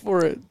it. Go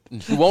for it.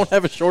 You won't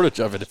have a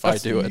shortage of it if I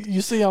do it.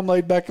 You see I'm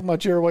laid back in my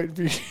chair waiting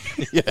for you.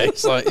 Yeah,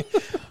 he's like...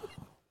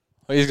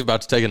 He's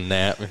about to take a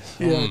nap.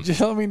 Yeah,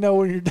 just let me know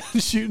when you're done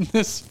shooting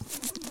this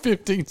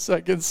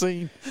 15-second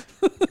scene.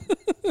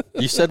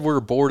 You said we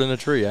were bored in a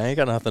tree. I ain't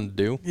got nothing to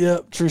do.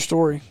 Yep, true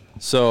story.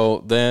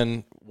 So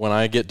then when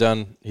I get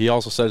done, he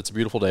also said it's a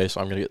beautiful day,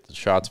 so I'm going to get the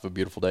shots of a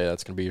beautiful day.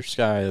 That's going to be your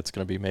sky. That's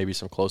going to be maybe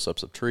some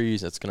close-ups of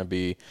trees. That's going to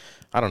be,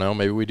 I don't know,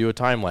 maybe we do a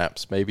time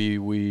lapse.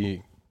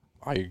 Maybe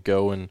I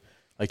go and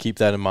I keep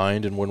that in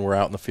mind, and when we're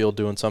out in the field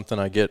doing something,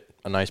 I get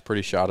a nice,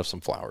 pretty shot of some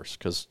flowers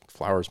because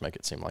flowers make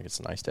it seem like it's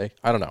a nice day.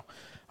 I don't know.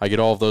 I get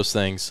all of those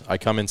things. I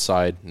come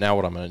inside. Now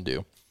what I'm going to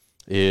do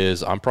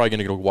is I'm probably going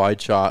to get a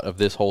wide shot of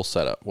this whole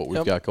setup, what we've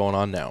Yep. got going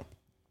on now.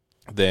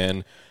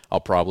 Then I'll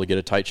probably get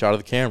a tight shot of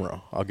the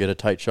camera. I'll get a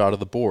tight shot of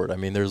the board. I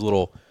mean, there's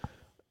little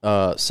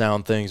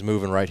sound things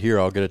moving right here.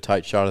 I'll get a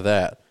tight shot of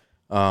that.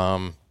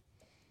 I'll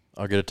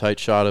get a tight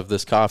shot of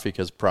this coffee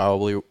because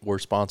probably we're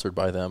sponsored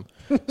by them.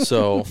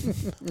 So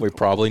we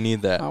probably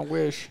need that. I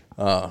wish.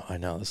 I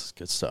know, this is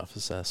good stuff.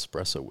 This is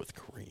espresso with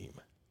cream.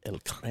 El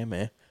creme.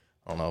 I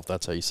don't know if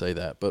that's how you say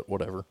that, but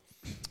whatever.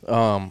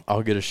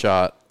 I'll get a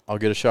shot of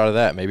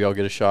that. Maybe I'll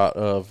get a shot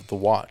of the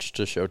watch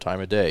to show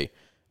time of day.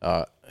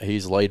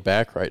 He's laid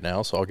back right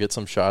now, so I'll get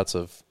some shots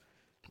of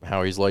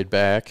how he's laid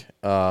back.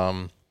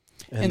 And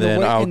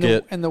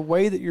then the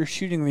way that you're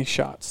shooting these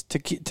shots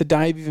to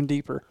dive even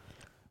deeper,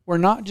 we're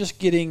not just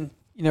getting,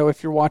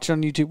 if you're watching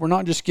on YouTube, we're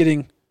not just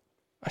getting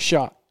a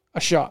shot.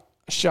 We're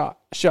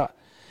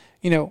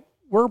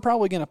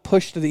probably going to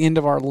push to the end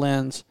of our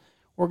lens.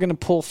 We're going to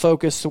pull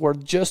focus to where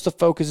just the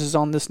focus is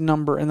on this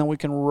number, and then we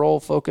can roll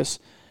focus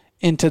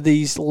into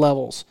these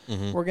levels.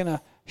 Mm-hmm. We're going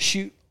to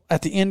shoot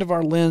at the end of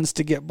our lens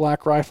to get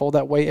black rifle.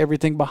 That way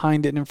everything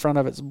behind it and in front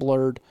of it's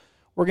blurred.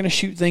 We're going to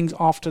shoot things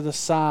off to the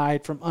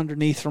side, from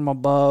underneath, from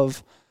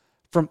above,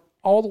 from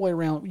all the way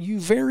around. You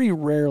very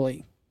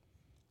rarely,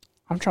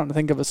 I'm trying to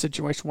think of a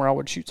situation where I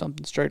would shoot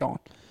something straight on.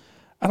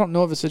 I don't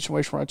know of a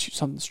situation where I'd shoot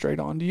something straight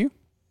on. Do you?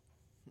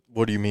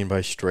 What do you mean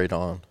by straight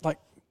on? Like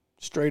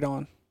straight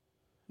on.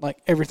 Like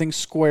everything's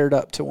squared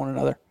up to one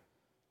another.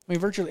 I mean,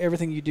 virtually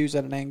everything you do is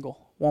at an angle,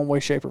 one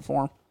way, shape, or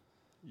form.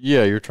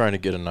 Yeah, you're trying to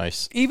get a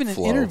nice Even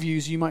flow. in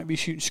interviews, you might be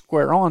shooting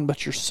square on,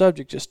 but your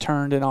subject is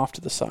turned and off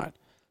to the side.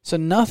 So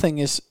nothing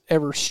is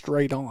ever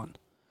straight on.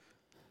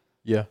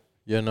 Yeah.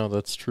 Yeah, no,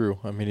 that's true.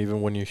 I mean,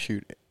 even when you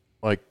shoot,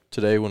 like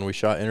today when we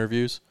shot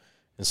interviews,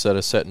 instead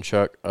of setting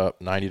Chuck up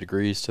 90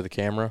 degrees to the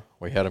camera,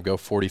 we had him go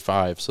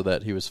 45 so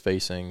that he was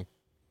facing,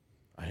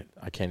 I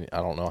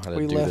don't know how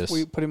to do this.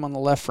 We put him on the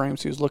left frame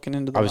so he was looking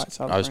into the right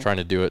side. I was trying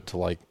to do it to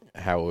like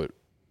how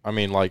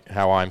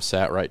I'm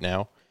sat right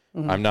now.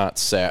 Mm-hmm. I'm not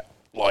sat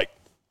like,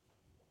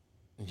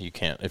 you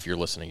can't, if you're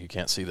listening, you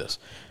can't see this.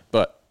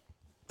 But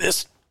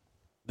this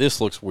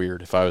looks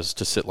weird if I was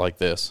to sit like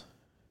this,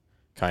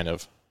 kind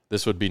of.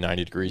 This would be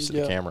 90 degrees to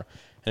the camera.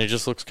 And it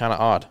just looks kind of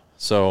odd.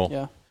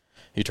 So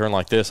you turn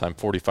like this, I'm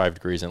 45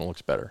 degrees and it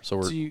looks better.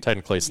 So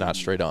technically it's not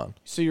straight on.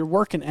 So you're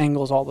working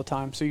angles all the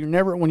time. So you're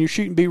never, when you're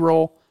shooting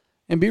B-roll,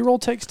 and B-roll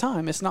takes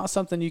time. It's not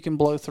something you can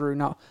blow through.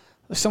 Now,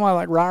 somebody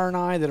like Ryer and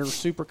I that are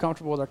super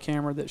comfortable with our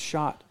camera that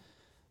shot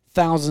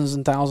thousands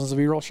and thousands of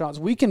B-roll shots,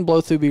 we can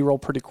blow through B-roll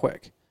pretty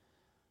quick.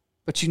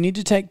 But you need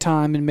to take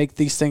time and make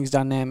these things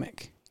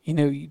dynamic.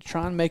 You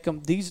try and make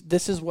them,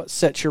 this is what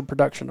sets your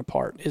production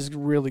apart, is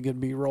really good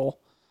B-roll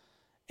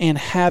and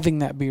having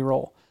that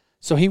B-roll.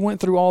 So he went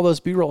through all those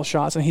B-roll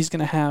shots, and he's going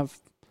to have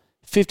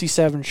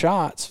 57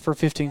 shots for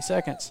 15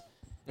 seconds.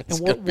 It's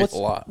going to be a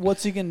lot.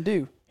 What's he going to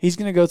do? He's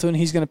going to go through and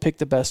he's going to pick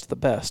the best of the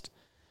best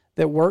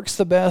that works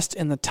the best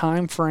in the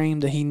time frame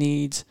that he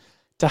needs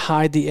to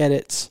hide the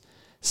edits.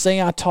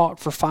 Say I talk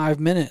for 5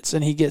 minutes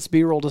and he gets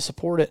B-roll to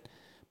support it,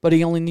 but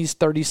he only needs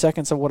 30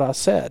 seconds of what I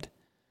said.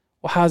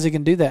 Well, how's he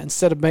going to do that?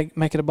 Instead of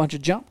making a bunch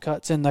of jump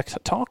cuts in the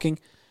talking,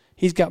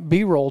 he's got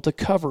B-roll to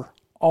cover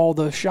all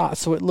those shots.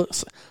 So it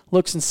looks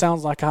and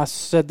sounds like I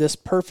said this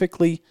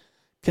perfectly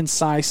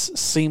concise,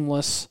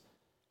 seamless,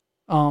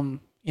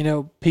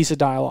 piece of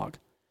dialogue.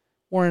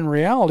 Where in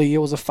reality, it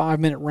was a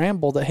 5-minute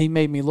ramble that he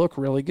made me look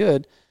really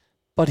good,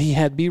 but he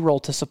had B-roll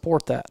to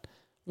support that.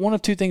 One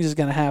of two things is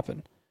going to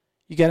happen.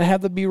 You got to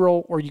have the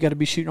B-roll, or you got to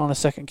be shooting on a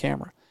second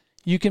camera.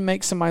 You can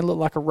make somebody look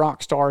like a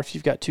rock star if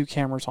you've got two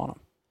cameras on them.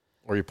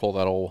 Or you pull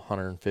that old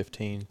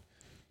 115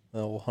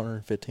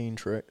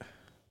 trick.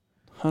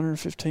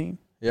 115?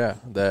 Yeah,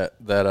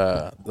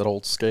 that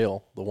old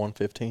scale, the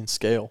 115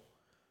 scale,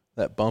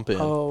 that bump in.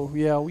 Oh,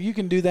 yeah. Well, you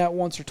can do that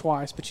once or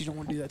twice, but you don't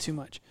want to do that too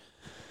much.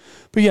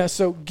 But, yeah,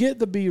 so get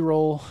the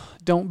B-roll.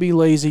 Don't be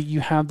lazy.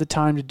 You have the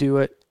time to do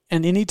it.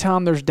 And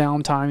anytime there's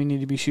downtime, you need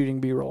to be shooting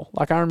B-roll.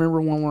 Like I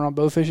remember when we're on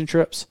bow fishing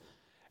trips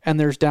and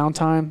there's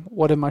downtime,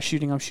 what am I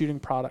shooting? I'm shooting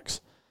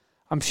products.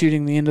 I'm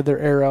shooting the end of their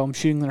arrow. I'm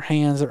shooting their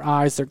hands, their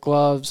eyes, their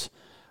gloves,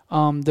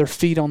 their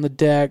feet on the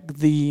deck,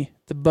 the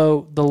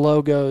boat, the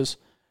logos.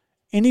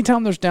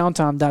 Anytime there's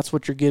downtime, that's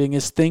what you're getting,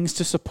 is things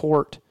to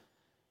support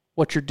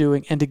what you're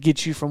doing and to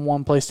get you from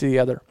one place to the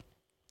other.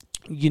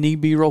 You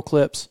need B-roll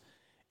clips.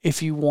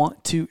 If you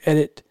want to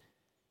edit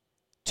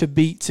to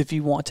beats, if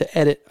you want to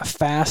edit a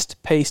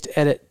fast-paced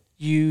edit,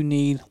 you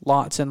need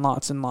lots and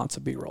lots and lots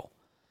of B-roll.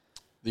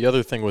 The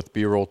other thing with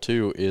B-roll,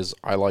 too, is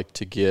I like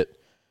to get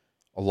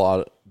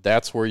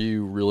that's where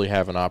you really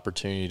have an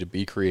opportunity to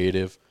be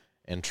creative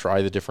and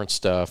try the different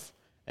stuff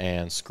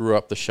and screw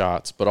up the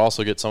shots, but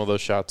also get some of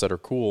those shots that are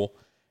cool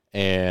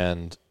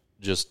and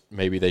just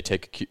maybe they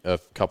take a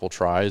couple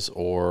tries,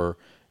 or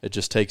it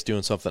just takes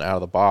doing something out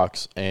of the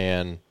box.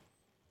 And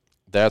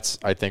that's,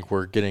 I think,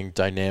 where getting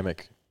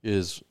dynamic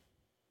is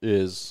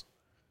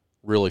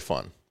really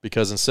fun,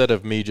 because instead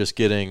of me just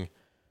getting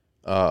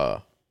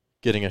a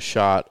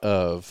shot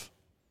of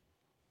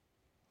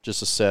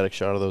just a static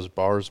shot of those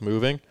bars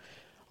moving,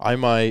 I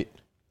might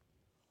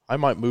I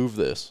might move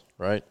this,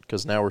 right?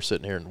 Because now we're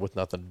sitting here with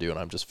nothing to do and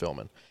I'm just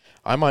filming.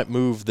 I might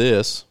move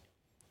this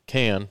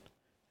can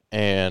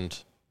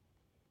and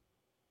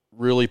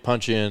really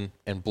punch in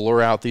and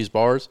blur out these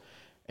bars.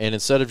 And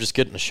instead of just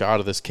getting a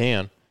shot of this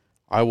can,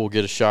 I will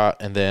get a shot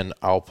and then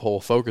I'll pull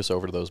focus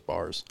over to those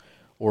bars.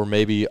 Or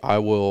maybe I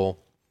will,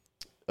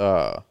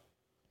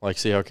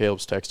 see how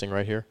Caleb's texting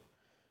right here?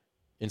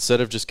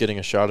 Instead of just getting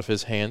a shot of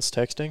his hands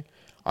texting,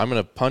 I'm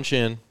going to punch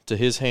in to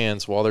his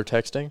hands while they're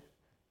texting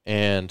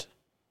and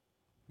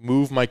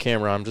move my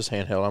camera. I'm just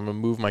handheld. I'm going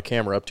to move my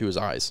camera up to his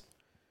eyes.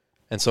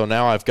 And so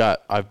now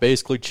I've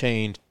basically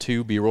chained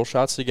 2 B-roll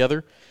shots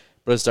together,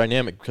 but it's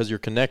dynamic because you're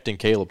connecting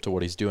Caleb to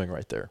what he's doing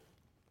right there.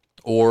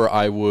 Or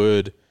I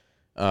would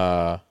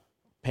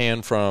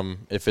pan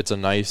from, if it's a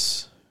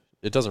nice,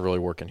 it doesn't really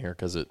work in here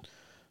because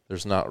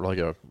there's not like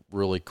a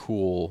really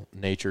cool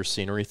nature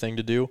scenery thing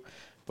to do,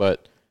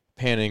 but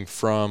panning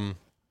from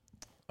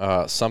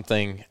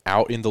something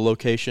out in the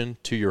location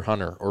to your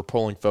hunter, or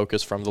pulling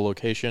focus from the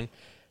location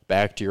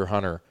back to your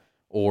hunter,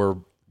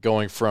 or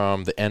going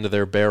from the end of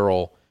their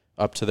barrel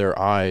up to their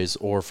eyes,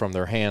 or from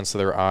their hands to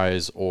their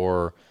eyes,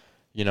 or,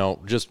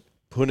 just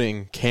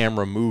putting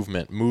camera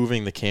movement,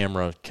 moving the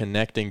camera,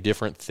 connecting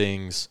different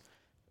things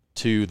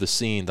to the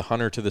scene, the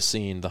hunter to the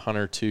scene, the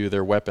hunter to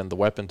their weapon, the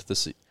weapon to the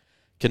scene,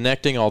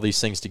 connecting all these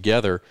things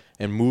together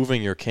and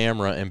moving your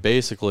camera and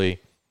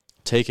basically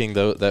taking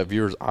that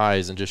viewer's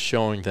eyes and just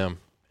showing them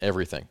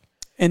everything.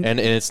 And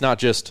it's not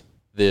just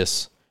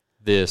this,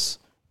 because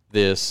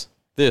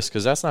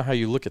that's not how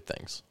you look at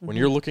things. Mm-hmm. When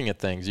you're looking at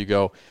things, you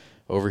go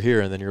over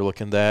here and then you're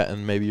looking at that,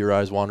 and maybe your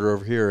eyes wander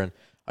over here, and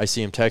I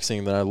see him texting,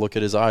 and then I look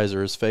at his eyes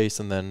or his face,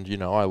 and then,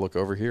 I look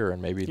over here,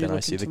 and maybe then I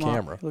see the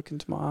camera. Look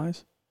into my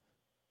eyes?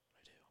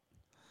 I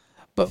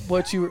do. But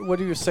what you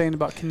were saying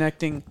about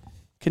connecting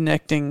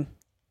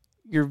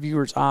your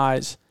viewer's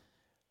eyes,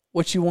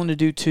 what you want to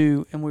do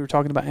too, and we were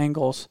talking about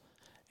angles,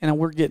 and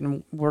we're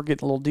getting a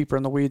little deeper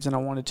in the weeds than I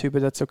wanted to,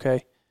 but that's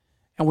okay.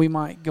 And we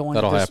might go into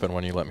That'll happen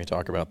when you let me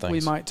talk about things.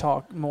 We might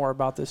talk more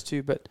about this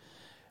too, but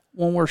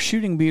when we're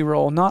shooting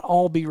B-roll, not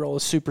all B-roll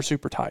is super,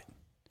 super tight.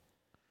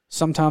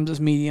 Sometimes it's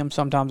medium,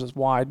 sometimes it's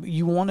wide. But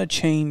you want to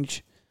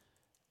change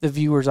the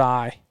viewer's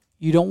eye.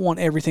 You don't want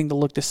everything to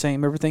look the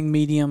same. Everything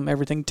medium,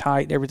 everything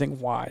tight, everything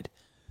wide.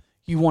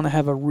 You want to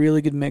have a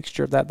really good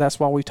mixture of that. That's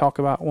why we talk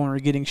about when we're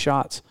getting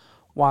shots,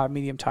 wide,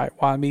 medium, tight,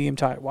 wide, medium,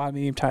 tight, wide,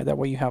 medium, tight. That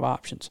way you have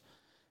options.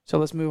 So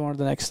let's move on to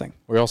the next thing.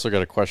 We also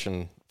got a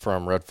question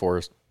from Red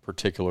Forest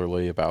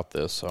particularly about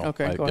this, so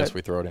okay, I guess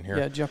we throw it in here.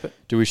 Yeah, jump it.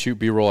 Do we shoot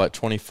B-roll at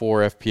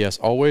 24 FPS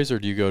always, or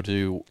do you go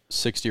to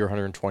 60 or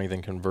 120,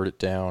 then convert it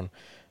down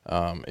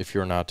if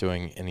you're not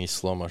doing any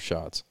slow-mo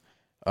shots?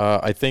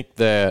 I think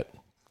that,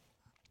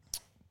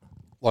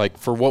 like,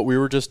 for what we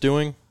were just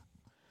doing,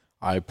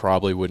 I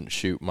probably wouldn't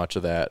shoot much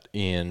of that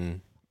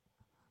in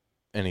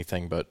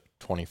anything but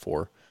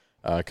 24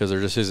 because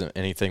there just isn't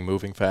anything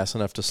moving fast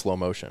enough to slow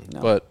motion.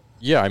 No. But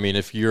yeah, I mean,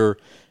 if you're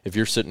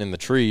sitting in the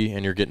tree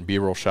and you're getting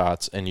B-roll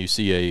shots and you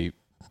see a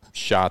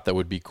shot that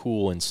would be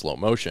cool in slow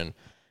motion,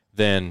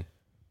 then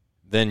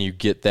you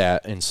get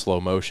that in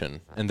slow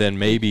motion. And then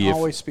maybe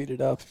always speed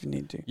it up if you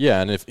need to.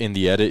 Yeah, and if in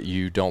the edit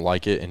you don't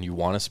like it and you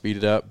want to speed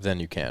it up, then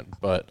you can.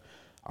 But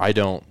I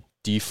don't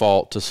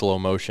default to slow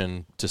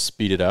motion to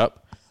speed it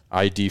up.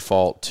 I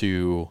default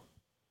to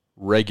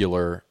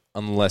regular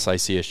unless I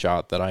see a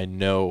shot that I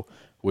know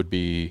would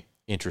be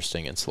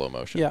interesting in slow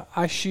motion. Yeah,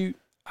 I shoot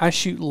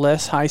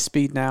less high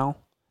speed now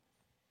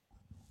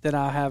than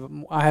I have.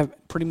 I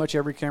have pretty much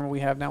every camera we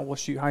have now will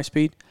shoot high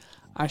speed.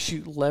 I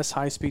shoot less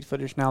high speed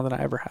footage now than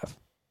I ever have.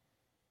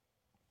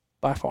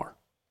 By far.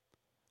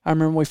 I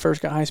remember when we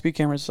first got high speed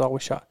cameras, it's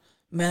always shot.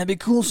 Man, that'd be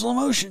cool in slow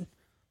motion.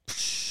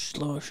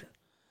 Slow motion.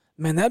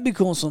 Man, that'd be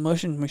cool in slow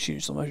motion. We shoot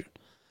in slow motion.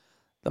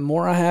 The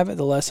more I have it,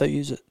 the less I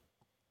use it.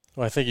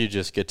 Well, I think you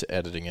just get to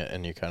editing it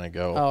and you kind of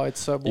go. Oh, it's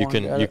so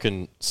boring. You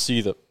can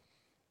see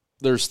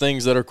there's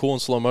things that are cool in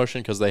slow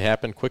motion because they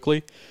happen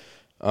quickly.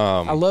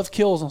 I love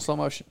kills in slow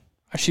motion.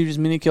 I shoot as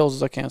many kills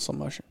as I can in slow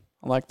motion.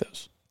 I like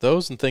those.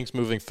 Those and things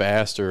moving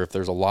fast, or if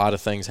there's a lot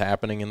of things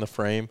happening in the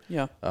frame.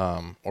 Yeah.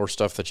 Or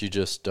stuff that you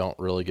just don't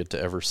really get to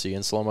ever see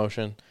in slow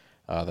motion.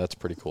 That's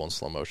pretty cool in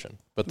slow motion.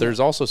 But there's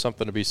also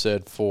something to be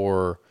said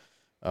for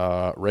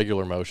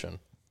regular motion.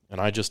 And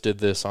I just did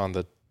this on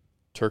the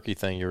turkey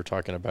thing you were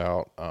talking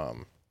about.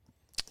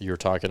 You were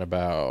talking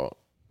about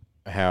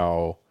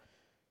how,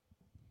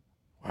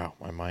 wow,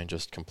 my mind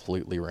just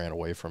completely ran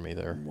away from me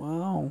there.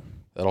 Wow.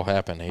 That'll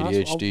happen,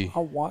 ADHD. I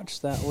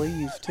watched that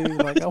leave, too.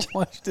 Like, I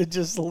watched it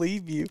just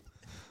leave you.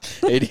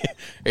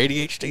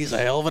 ADHD is a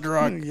hell of a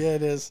drug. Yeah,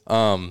 it is.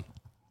 The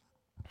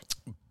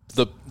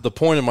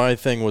point of my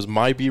thing was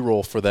my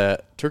B-roll for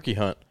that turkey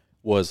hunt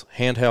was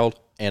handheld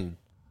and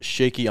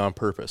shaky on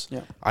purpose.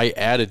 Yeah. I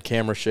added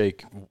camera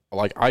shake.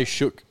 Like, I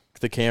shook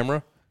the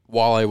camera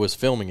while I was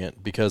filming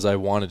it because I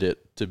wanted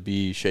it to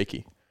be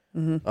shaky.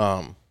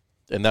 Mm-hmm.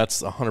 And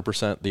that's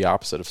 100% the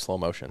opposite of slow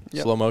motion.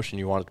 Yep. Slow motion,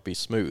 you want it to be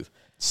smooth.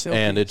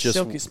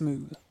 Silky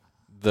smooth.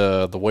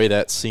 The way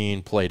that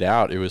scene played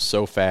out, it was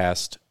so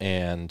fast,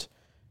 and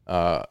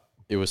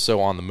it was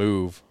so on the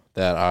move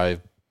that I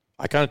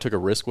kind of took a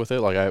risk with it.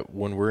 Like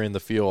when we're in the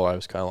field, I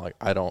was kind of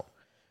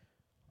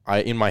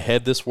like, in my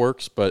head this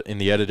works, but in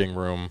the editing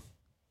room,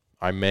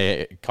 I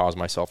may cause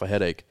myself a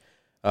headache.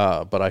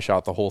 But I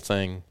shot the whole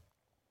thing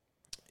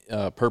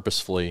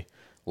purposefully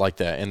like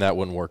that, and that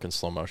wouldn't work in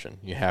slow motion.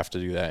 You have to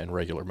do that in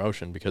regular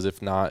motion, because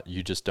if not,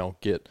 you just don't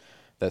get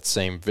that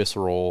same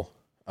visceral,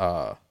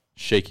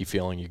 shaky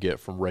feeling you get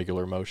from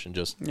regular motion,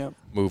 just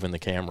moving the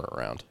camera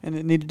around. And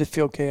it needed to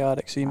feel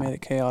chaotic, so you made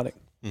it chaotic.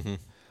 Mm-hmm.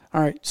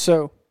 All right,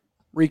 so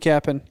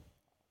recapping,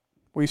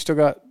 we still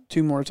got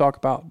two more to talk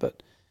about,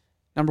 but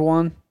number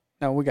one,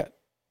 two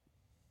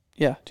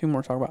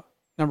more to talk about.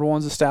 Number one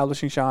is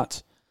establishing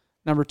shots.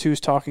 Number two is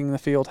talking in the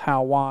field,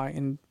 how, why,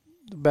 and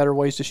the better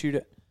ways to shoot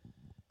it.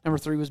 Number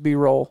three was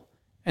B-roll.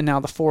 And now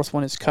the fourth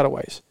one is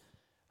cutaways.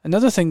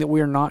 Another thing that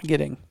we are not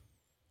getting,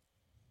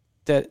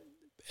 that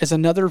is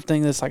another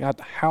thing that's like,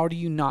 how do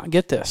you not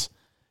get this?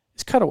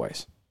 Is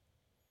cutaways.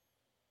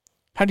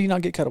 How do you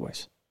not get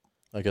cutaways?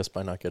 I guess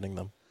by not getting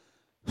them.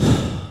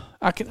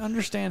 I can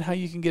understand how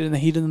you can get in the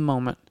heat of the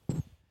moment.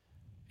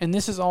 And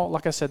this is all,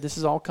 like I said, this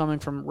is all coming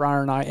from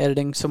Ryer and I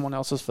editing someone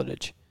else's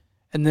footage.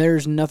 And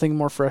there's nothing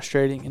more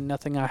frustrating and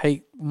nothing I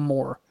hate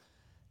more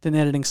than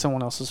editing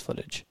someone else's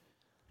footage.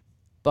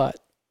 But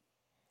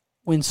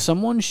when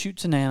someone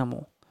shoots an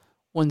animal,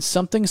 when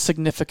something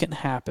significant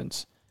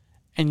happens,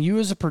 and you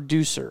as a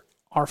producer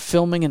are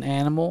filming an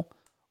animal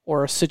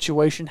or a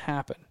situation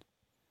happen,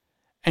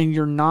 and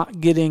you're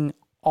not getting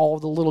all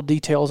the little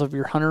details of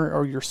your hunter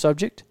or your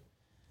subject,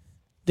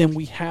 then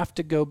we have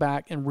to go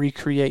back and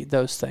recreate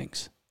those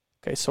things.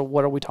 Okay, so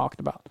what are we talking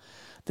about?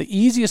 The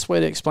easiest way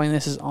to explain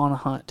this is on a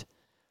hunt.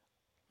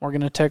 We're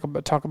going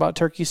to talk about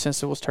turkey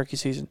since it was turkey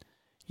season.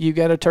 You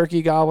got a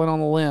turkey gobbling on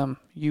the limb.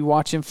 You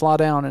watch him fly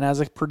down, and as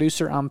a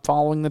producer, I'm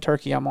following the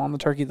turkey. I'm on the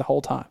turkey the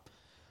whole time.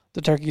 The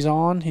turkey's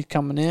on. He's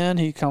coming in.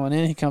 He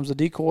comes to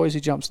decoys.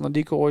 He jumps on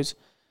the decoys.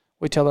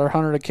 We tell our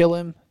hunter to kill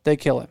him. They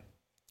kill him.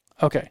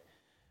 Okay.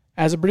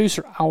 As a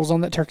producer, I was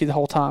on that turkey the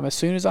whole time. As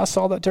soon as I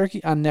saw that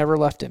turkey, I never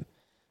left him.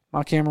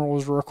 My camera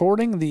was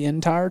recording the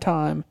entire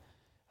time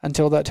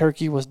until that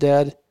turkey was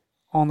dead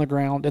on the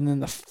ground. And then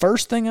the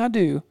first thing I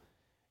do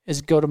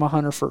is go to my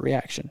hunter for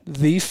reaction.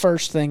 The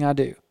first thing I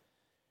do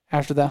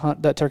after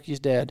that turkey's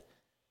dead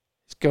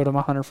is go to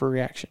my hunter for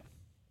reaction.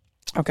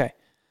 Okay.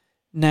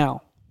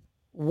 Now,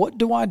 what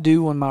do I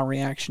do when my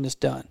reaction is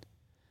done?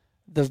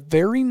 The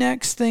very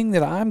next thing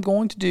that I'm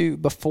going to do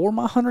before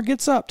my hunter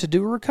gets up to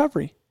do a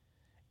recovery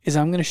is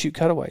I'm going to shoot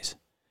cutaways.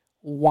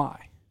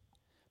 Why?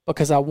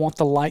 Because I want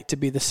the light to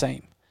be the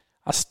same.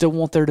 I still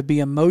want there to be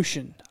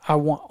emotion. I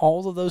want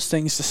all of those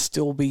things to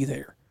still be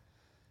there.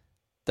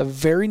 The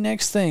very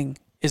next thing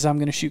is I'm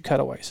going to shoot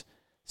cutaways.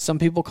 Some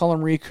people call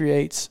them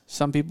recreates.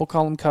 Some people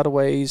call them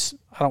cutaways.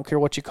 I don't care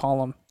what you call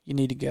them. You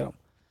need to get them.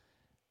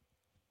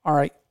 All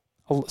right.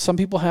 Some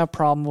people have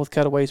problem with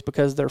cutaways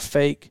because they're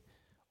fake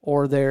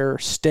or they're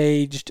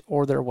staged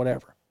or they're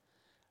whatever.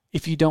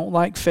 If you don't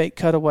like fake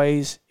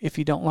cutaways, if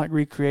you don't like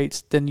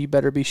recreates, then you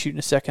better be shooting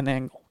a second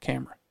angle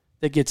camera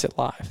that gets it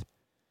live.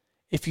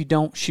 If you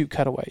don't, shoot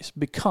cutaways,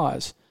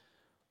 because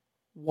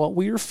what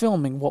we are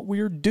filming, what we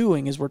are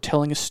doing is we're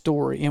telling a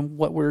story, and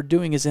what we're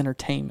doing is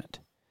entertainment.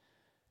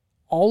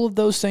 All of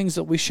those things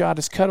that we shot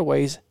as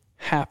cutaways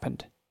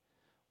happened.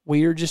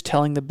 We are just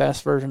telling the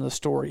best version of the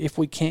story. If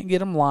we can't get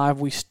them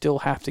live, we still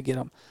have to get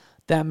them.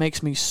 That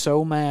makes me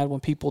so mad when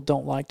people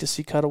don't like to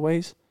see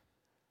cutaways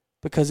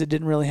because it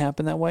didn't really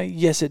happen that way.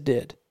 Yes, it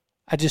did.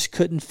 I just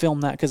couldn't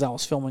film that because I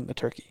was filming the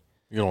turkey.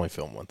 You can only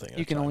film one thing at a time.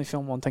 You can only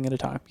film one thing at a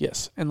time,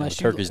 yes. Unless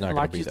the turkey's not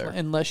going to be there.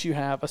 Unless you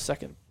have a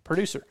second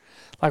producer.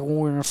 Like when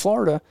we were in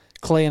Florida,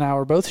 Clay and I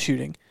were both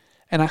shooting,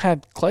 and I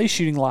had Clay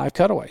shooting live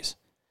cutaways.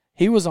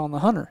 He was on the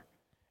hunter,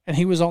 and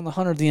he was on the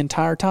hunter the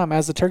entire time.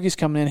 As the turkey's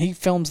coming in, he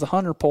films the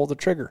hunter pull the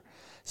trigger.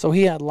 So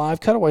he had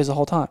live cutaways the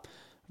whole time.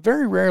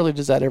 Very rarely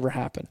does that ever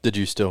happen. Did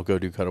you still go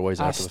do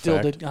cutaways after the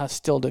fact? I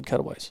still did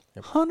cutaways.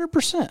 Yep.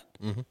 100%.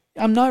 Mm-hmm.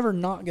 I'm never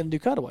not going to do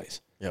cutaways.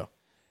 Yeah.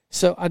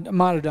 So I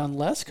might have done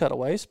less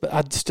cutaways, but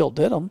I still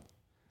did them.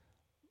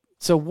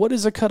 So what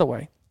is a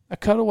cutaway? A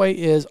cutaway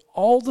is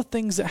all the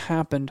things that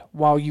happened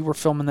while you were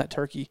filming that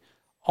turkey,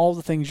 all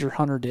the things your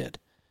hunter did.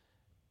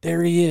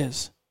 There he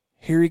is.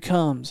 Here he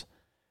comes.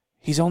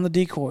 He's on the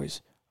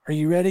decoys. Are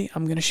you ready?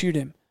 I'm going to shoot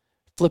him.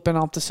 Flipping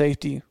off the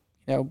safety,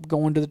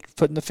 going to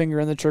putting the finger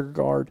in the trigger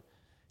guard,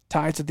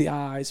 tights at the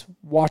eyes,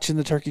 watching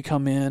the turkey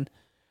come in,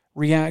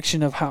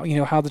 reaction of how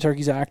the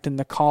turkey's acting,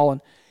 the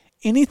calling.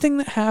 Anything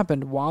that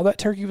happened while that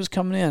turkey was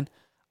coming in,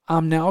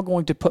 I'm now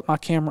going to put my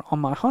camera on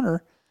my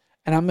hunter,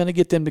 and I'm going to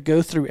get them to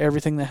go through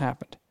everything that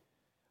happened.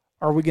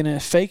 Are we going to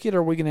fake it or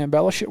are we going to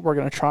embellish it? We're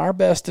going to try our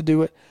best to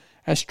do it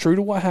as true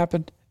to what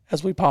happened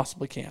as we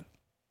possibly can.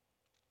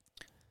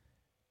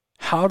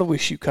 How do we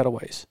shoot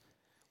cutaways?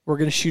 We're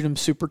going to shoot them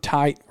super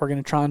tight. We're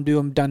going to try and do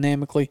them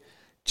dynamically,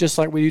 just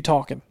like we do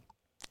talking,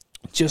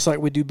 just like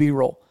we do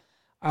B-roll.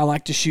 I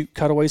like to shoot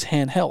cutaways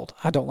handheld.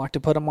 I don't like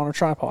to put them on a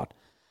tripod.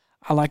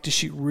 I like to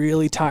shoot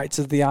really tight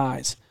to the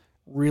eyes,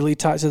 really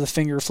tight to the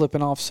finger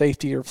flipping off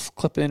safety or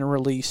clipping in a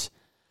release.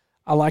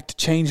 I like to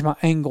change my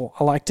angle.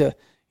 I like to,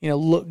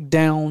 look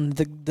down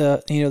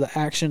the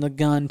action of the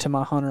gun to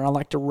my hunter. I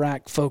like to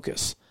rack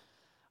focus.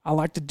 I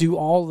like to do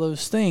all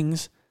those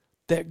things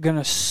that are going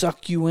to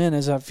suck you in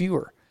as a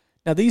viewer.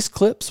 Now, these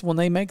clips, when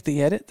they make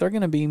the edit, they're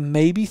going to be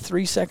maybe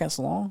 3 seconds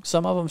long.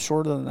 Some of them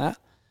shorter than that.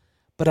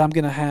 But I'm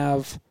going to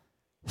have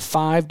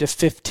 5 to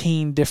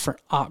 15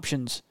 different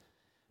options.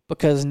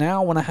 Because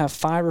now when I have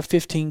 5 or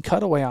 15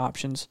 cutaway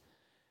options,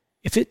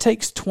 if it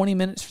takes 20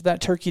 minutes for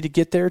that turkey to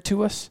get there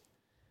to us,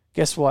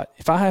 guess what?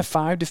 If I have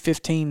 5 to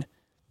 15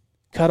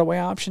 cutaway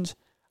options,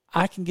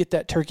 I can get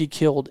that turkey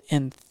killed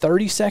in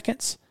 30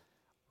 seconds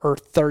or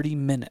 30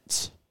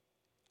 minutes.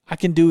 I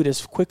can do it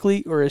as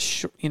quickly or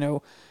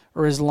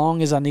as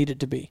long as I need it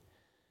to be.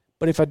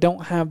 But if I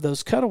don't have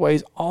those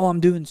cutaways, all I'm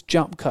doing is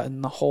jump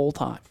cutting the whole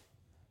time.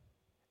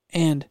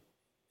 And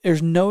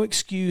there's no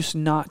excuse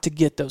not to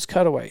get those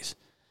cutaways.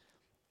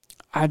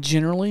 I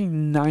generally,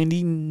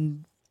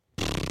 95%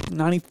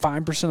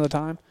 of the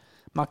time,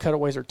 my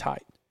cutaways are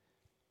tight.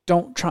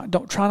 Don't try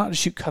not to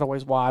shoot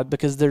cutaways wide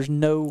because there's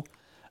no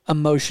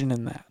emotion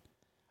in that.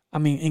 I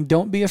mean, and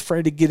don't be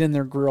afraid to get in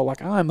their grill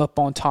like I'm up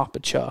on top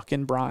of Chuck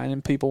and Brian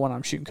and people when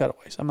I'm shooting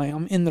cutaways. I mean,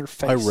 I'm in their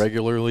face. I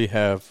regularly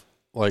have,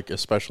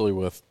 especially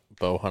with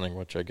bow hunting,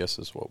 which I guess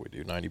is what we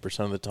do 90%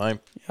 of the time.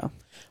 Yeah.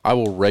 I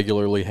will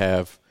regularly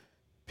have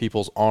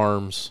people's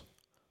arms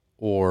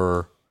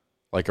or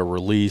like a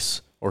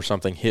release or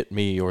something hit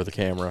me or the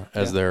camera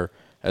as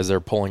they're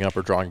pulling up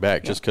or drawing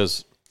back, just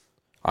because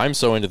I'm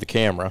so into the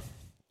camera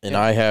and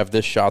I have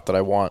this shot that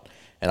I want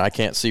and I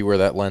can't see where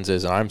that lens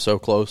is and I'm so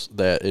close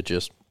that it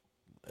gets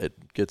hit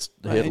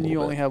a little bit. And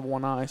you only have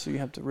one eye, so you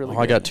have to really.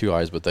 I got 2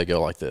 eyes, but they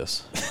go like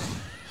this.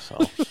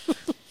 So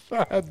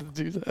I had to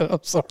do that.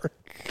 I'm sorry.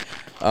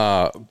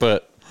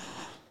 But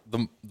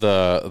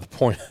the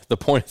point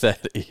of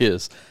that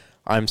is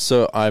I'm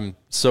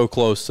so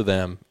close to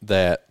them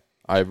that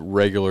I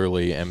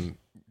regularly am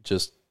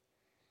just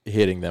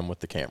hitting them with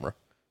the camera,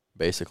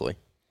 basically.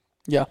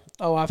 Yeah.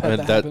 Oh, I've had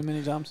that happen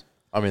many times.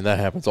 I mean, that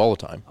happens all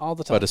the time. All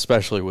the time. But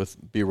especially with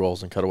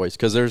B-rolls and cutaways,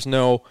 because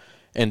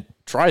and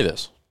try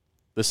this.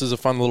 This is a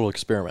fun little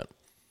experiment.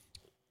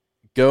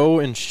 Go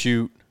and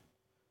shoot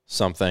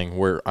something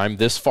where I'm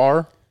this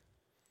far,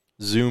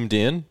 zoomed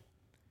in,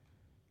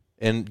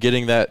 and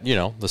getting that,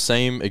 the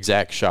same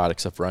exact shot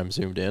except for I'm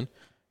zoomed in.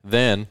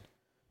 Then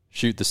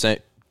shoot the same,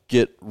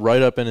 get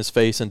right up in his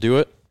face and do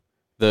it.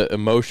 The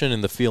emotion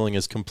and the feeling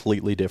is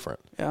completely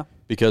different. Yeah.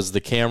 Because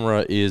the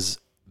camera is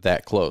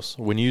that close.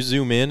 When you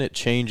zoom in, it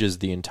changes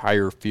the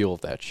entire feel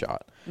of that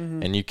shot.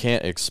 Mm-hmm. And you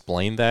can't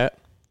explain that.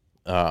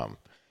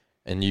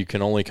 And you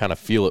can only kind of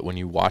feel it when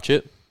you watch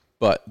it.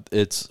 But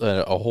it's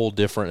a whole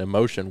different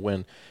emotion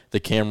when the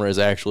camera is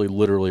actually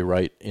literally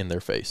right in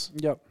their face.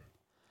 Yep.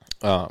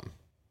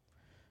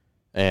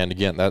 And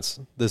again, this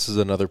is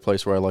another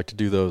place where I like to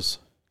do those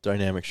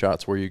dynamic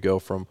shots where you go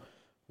from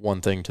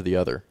one thing to the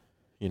other,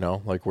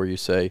 like where you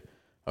say,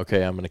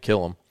 okay, I'm going to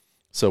kill him.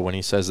 So when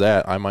he says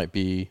that, I might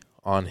be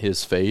on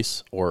his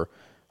face, or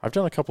I've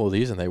done a couple of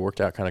these and they worked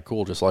out kind of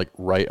cool, just like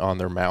right on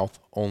their mouth,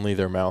 only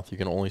their mouth. You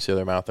can only see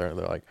their mouth there. And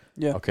they're like,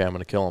 okay, I'm going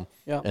to kill him.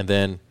 Yeah. And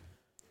then,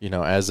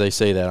 as they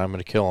say that, I'm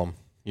going to kill him,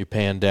 you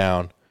pan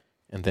down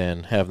and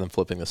then have them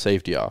flipping the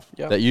safety off.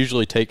 Yep. That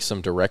usually takes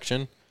some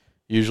direction.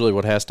 Usually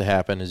what has to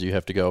happen is you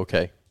have to go,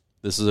 okay,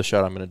 this is a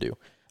shot I'm going to do.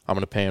 I'm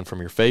going to pan from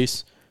your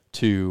face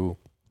to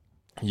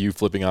you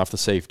flipping off the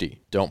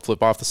safety. Don't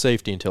flip off the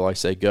safety until I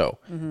say go.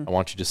 Mm-hmm. I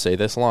want you to say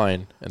this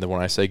line, and then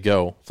when I say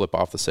go, flip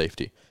off the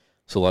safety.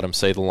 So let them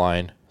say the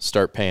line,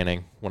 start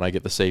panning. When I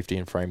get the safety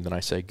in frame, then I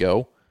say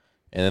go,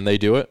 and then they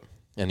do it,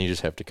 and you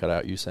just have to cut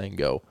out you saying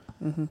go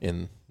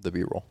in the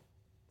B-roll.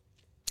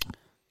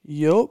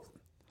 Yep.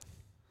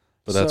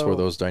 But that's where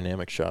those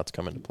dynamic shots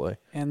come into play.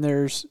 And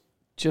there's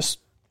just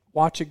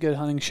watch a good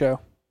hunting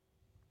show.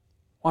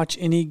 Watch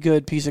any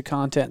good piece of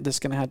content that's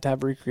going to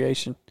have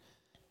recreation.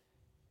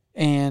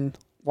 And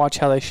watch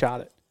how they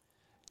shot it.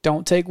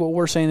 Don't take what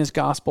we're saying as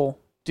gospel.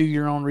 Do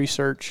your own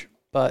research.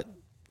 But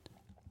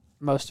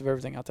most of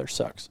everything out there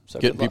sucks. So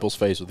get in people's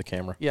face with the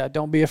camera. Yeah,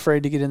 don't be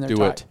afraid to get in there.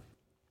 Do it.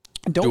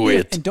 And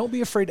don't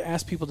be afraid to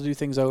ask people to do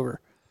things over.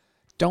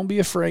 Don't be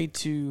afraid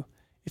to,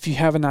 if you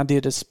have an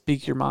idea, to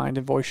speak your mind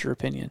and voice your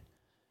opinion.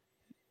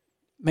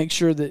 Make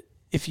sure that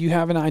if you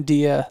have an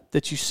idea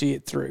that you see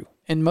it through.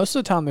 And most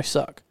of the time they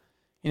suck.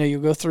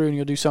 You'll go through and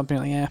you'll do something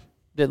like,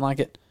 didn't like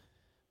it.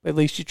 But at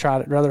least you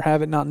tried it. Rather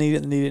have it, not need it,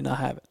 than need it, not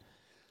have it.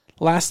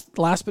 Last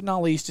but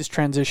not least is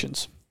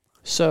transitions.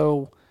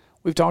 So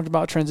we've talked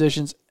about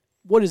transitions.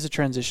 What is a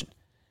transition?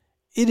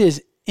 It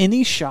is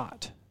any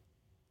shot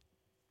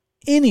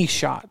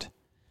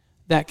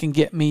that can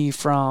get me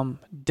from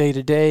day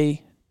to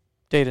day,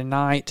 day to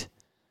night,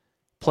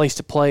 place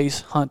to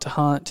place, hunt to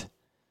hunt.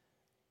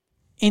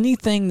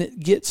 Anything that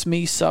gets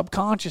me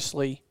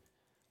subconsciously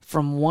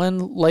from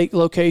one lake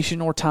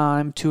location or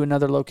time to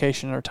another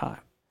location or time.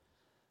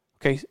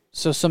 Okay,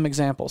 so some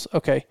examples.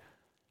 Okay,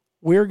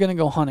 we're going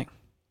to go hunting,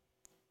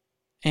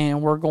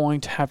 and we're going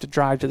to have to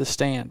drive to the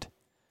stand.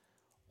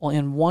 Well,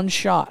 in one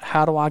shot,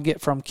 how do I get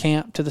from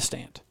camp to the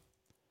stand?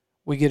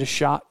 we get a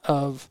shot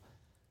of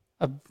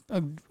a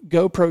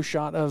GoPro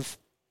shot of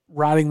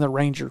riding the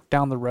Ranger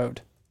down the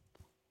road.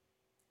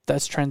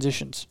 That's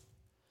transitions.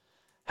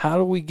 How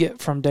do we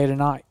get from day to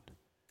night?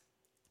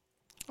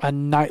 A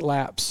night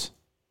lapse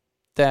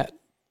that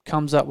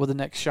comes up with the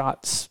next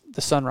shot,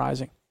 the sun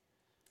rising.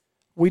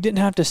 We didn't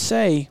have to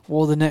say,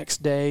 well, the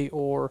next day,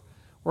 or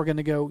we're going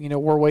to go,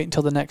 we're waiting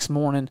until the next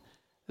morning.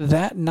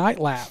 That night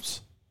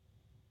lapse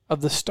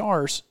of the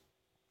stars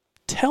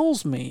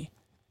tells me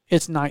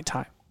it's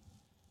nighttime.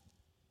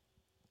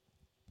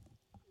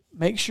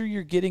 Make sure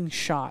you're getting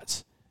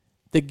shots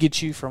that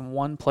get you from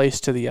one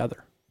place to the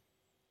other.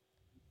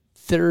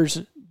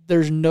 There's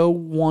no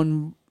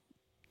one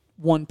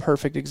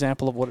perfect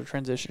example of what a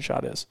transition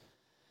shot is.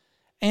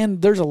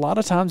 And there's a lot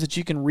of times that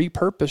you can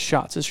repurpose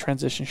shots as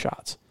transition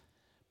shots.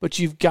 But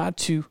you've got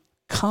to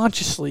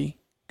consciously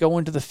go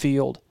into the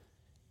field,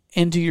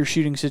 into your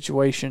shooting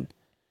situation,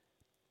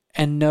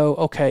 and know,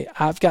 okay,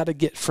 I've got to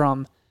get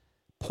from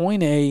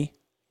point A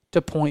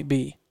to point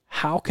B.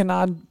 How can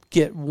I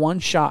get one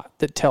shot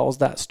that tells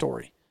that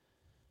story?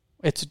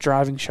 It's a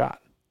driving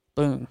shot.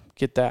 Boom,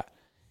 get that.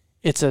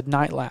 It's a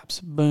night lapse.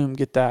 Boom,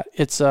 get that.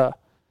 It's a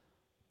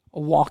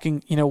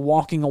walking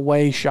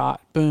away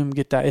shot. Boom,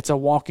 get that. It's a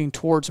walking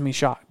towards me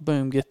shot.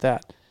 Boom, get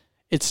that.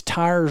 It's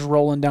tires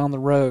rolling down the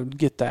road.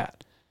 Get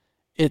that.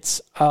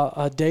 It's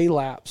a day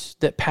lapse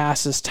that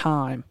passes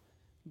time.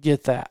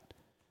 Get that.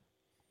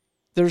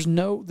 There's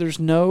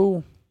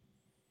no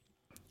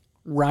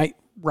right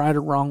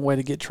or wrong way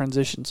to get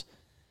transitions.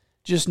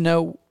 Just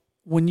know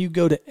when you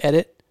go to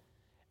edit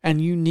and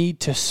you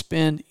need to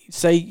spend,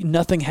 say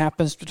nothing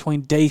happens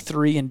between day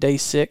 3 and day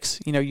 6,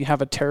 you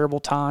have a terrible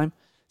time.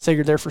 Say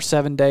you're there for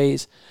 7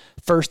 days.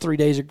 First 3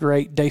 days are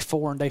great. Day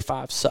 4 and day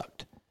 5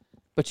 sucked.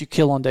 But you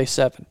kill on day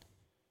 7.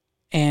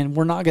 And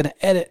we're not going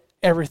to edit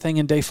everything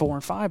in day 4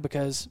 and 5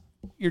 because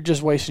you're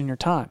just wasting your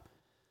time.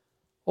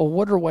 Well,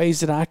 what are ways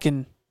that I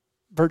can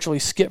virtually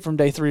skip from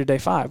day 3 to day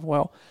 5?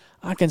 Well,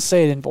 I can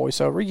say it in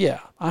voiceover.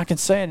 Yeah. I can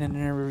say it in an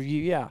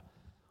interview. Yeah.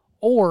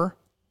 Or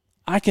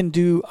I can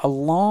do a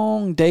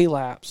long day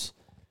lapse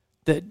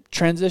that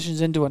transitions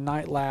into a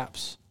night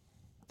lapse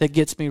that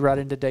gets me right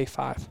into day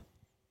 5.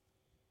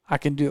 I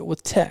can do it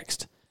with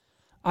text.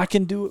 I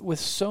can do it with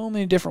so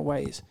many different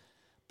ways,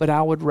 but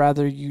I would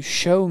rather you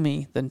show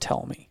me than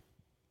tell me.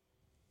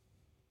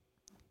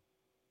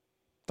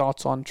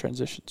 Thoughts on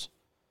transitions?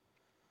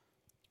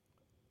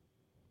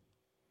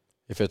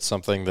 If it's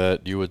something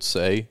that you would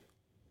say,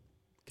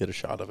 get a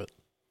shot of it.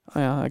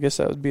 Yeah, I guess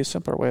that would be a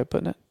simpler way of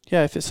putting it.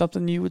 Yeah, if it's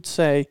something you would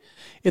say,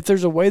 if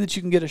there's a way that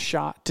you can get a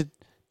shot to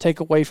take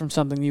away from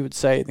something you would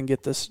say, then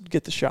get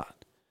the shot.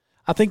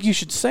 I think you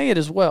should say it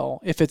as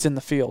well if it's in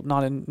the field,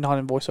 not in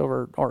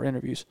voiceover or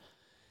interviews.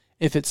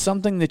 If it's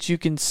something that you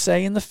can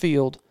say in the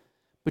field,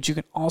 but you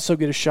can also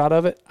get a shot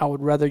of it, I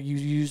would rather you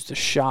use the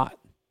shot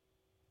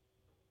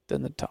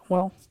than the top.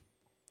 Well,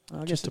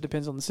 I guess it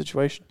depends on the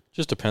situation.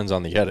 Just depends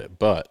on the edit,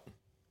 but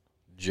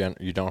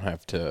you don't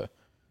have to.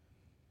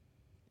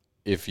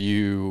 If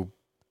you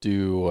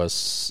do a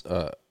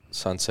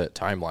sunset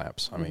time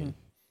lapse, I mean,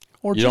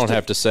 or you don't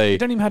have to say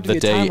the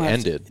day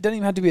ended. It doesn't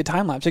even have to be a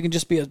time lapse. It can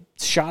just be a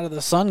shot of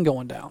the sun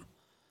going down.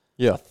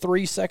 Yeah. A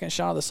 3-second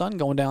shot of the sun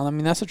going down. I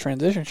mean, that's a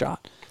transition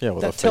shot. Yeah,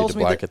 with a fade to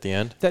black at the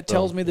end. That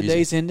tells me the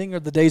day's ending or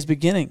the day's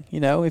beginning,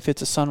 if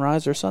it's a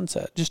sunrise or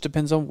sunset. Just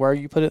depends on where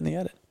you put it in the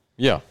edit.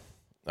 Yeah.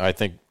 I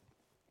think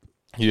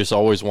you just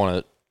always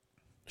want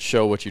to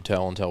show what you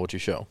tell and tell what you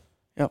show.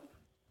 Yep.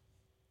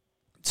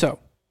 So,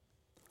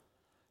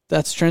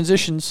 that's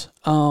transitions.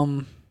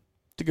 To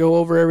go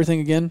over everything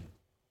again,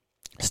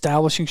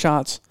 establishing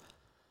shots,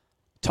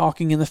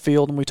 talking in the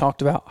field, and we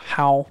talked about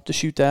how to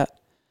shoot that.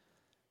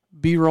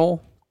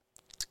 B-roll,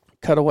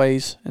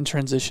 cutaways, and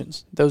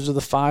transitions. Those are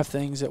the 5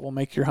 things that will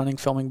make your hunting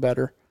filming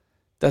better.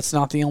 That's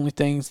not the only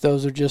things.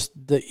 Those are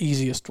just the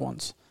easiest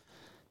ones.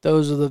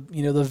 Those are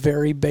the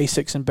very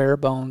basics and bare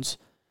bones.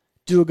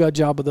 Do a good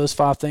job of those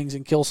 5 things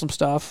and kill some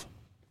stuff,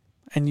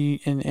 and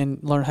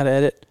learn how to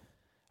edit,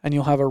 and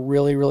you'll have a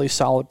really, really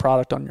solid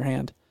product on your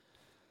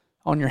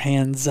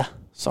hands.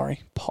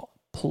 Sorry,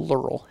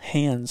 plural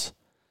hands.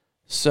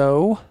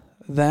 So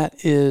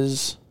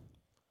that's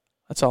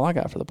all I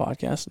got for the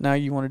podcast. Now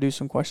you want to do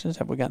some questions?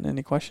 Have we gotten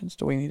any questions?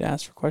 Do we need to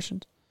ask for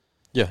questions?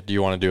 Yeah. Do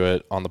you want to do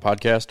it on the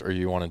podcast or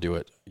you want to do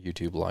it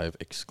YouTube Live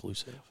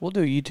exclusive? We'll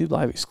do YouTube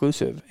Live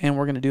exclusive, and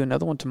we're going to do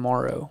another one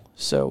tomorrow.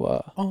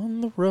 So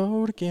on the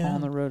road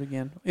again.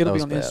 It'll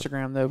be on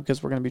Instagram though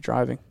because we're going to be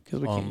driving because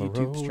we can't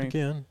YouTube stream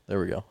again. There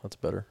we go. That's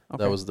better.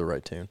 Okay. That was the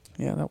right tune.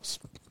 Yeah, that was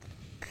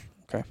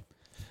okay.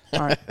 All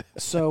right.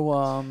 So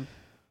all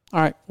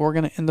right, we're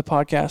going to end the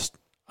podcast.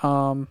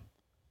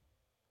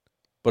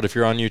 But if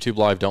you're on YouTube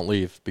Live, don't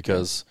leave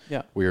because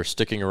we are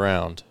sticking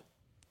around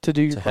to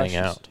do your hang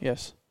out.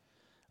 Yes.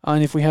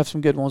 And if we have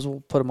some good ones, we'll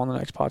put them on the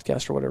next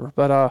podcast or whatever.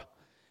 But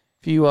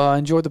if you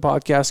enjoyed the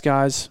podcast,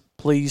 guys,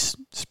 please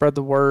spread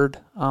the word.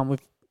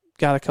 We've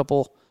got a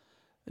couple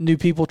new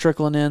people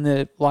trickling in that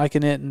are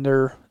liking it and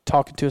they're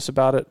talking to us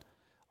about it.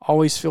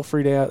 Always feel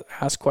free to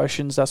ask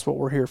questions. That's what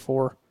we're here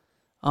for.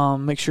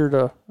 Make sure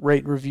to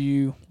rate,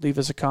 review, leave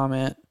us a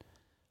comment.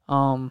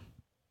 And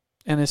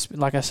it's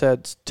like I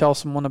said, tell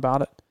someone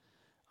about it.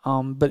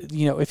 But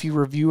if you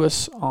review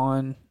us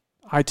on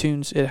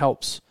iTunes, it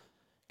helps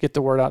get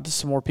the word out to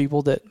some more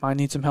people that might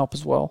need some help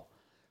as well.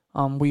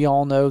 We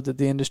all know that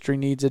the industry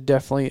needs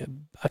definitely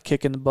a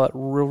kick in the butt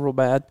real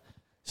bad.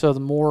 So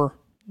the more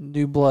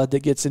new blood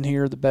that gets in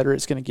here, the better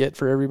it's going to get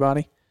for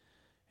everybody.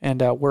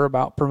 And we're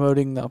about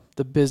promoting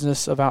the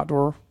business of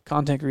outdoor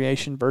content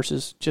creation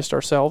versus just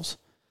ourselves.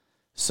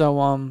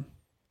 So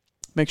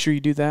make sure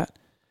you do that.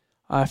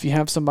 If you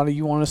have somebody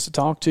you want us to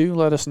talk to,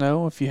 let us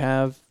know. If you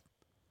have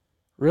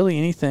really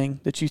anything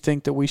that you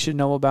think that we should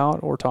know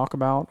about or talk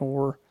about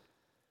or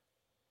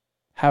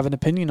have an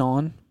opinion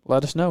on,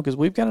 let us know, because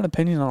we've got an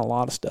opinion on a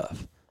lot of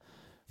stuff.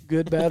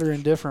 Good, bad, or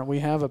indifferent, we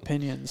have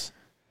opinions.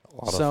 A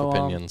lot of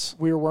opinions.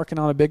 We are working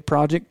on a big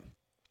project.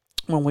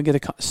 When we get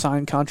a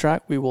signed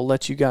contract, we will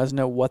let you guys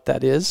know what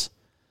that is.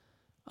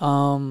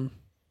 And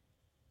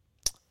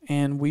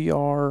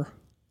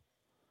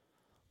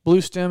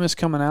Blue Stem is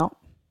coming out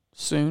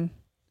soon.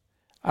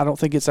 I don't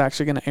think it's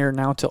actually going to air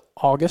now till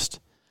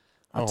August.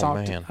 I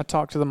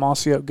talked to the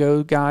Mossy Oak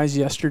Go guys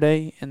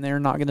yesterday, and they're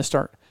not going to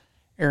start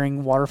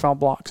airing waterfowl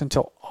blocks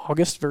until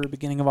August, very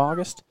beginning of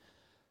August.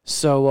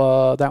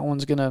 So that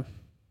one's going to,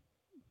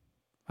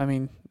 that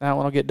one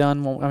will get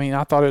done.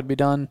 I thought it would be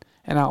done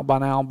and out by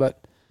now,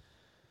 but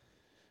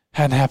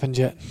hadn't happened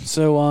yet.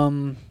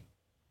 So,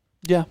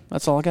 yeah,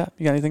 that's all I got.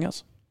 You got anything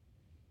else?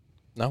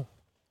 No.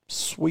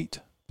 Sweet.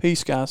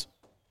 Peace, guys.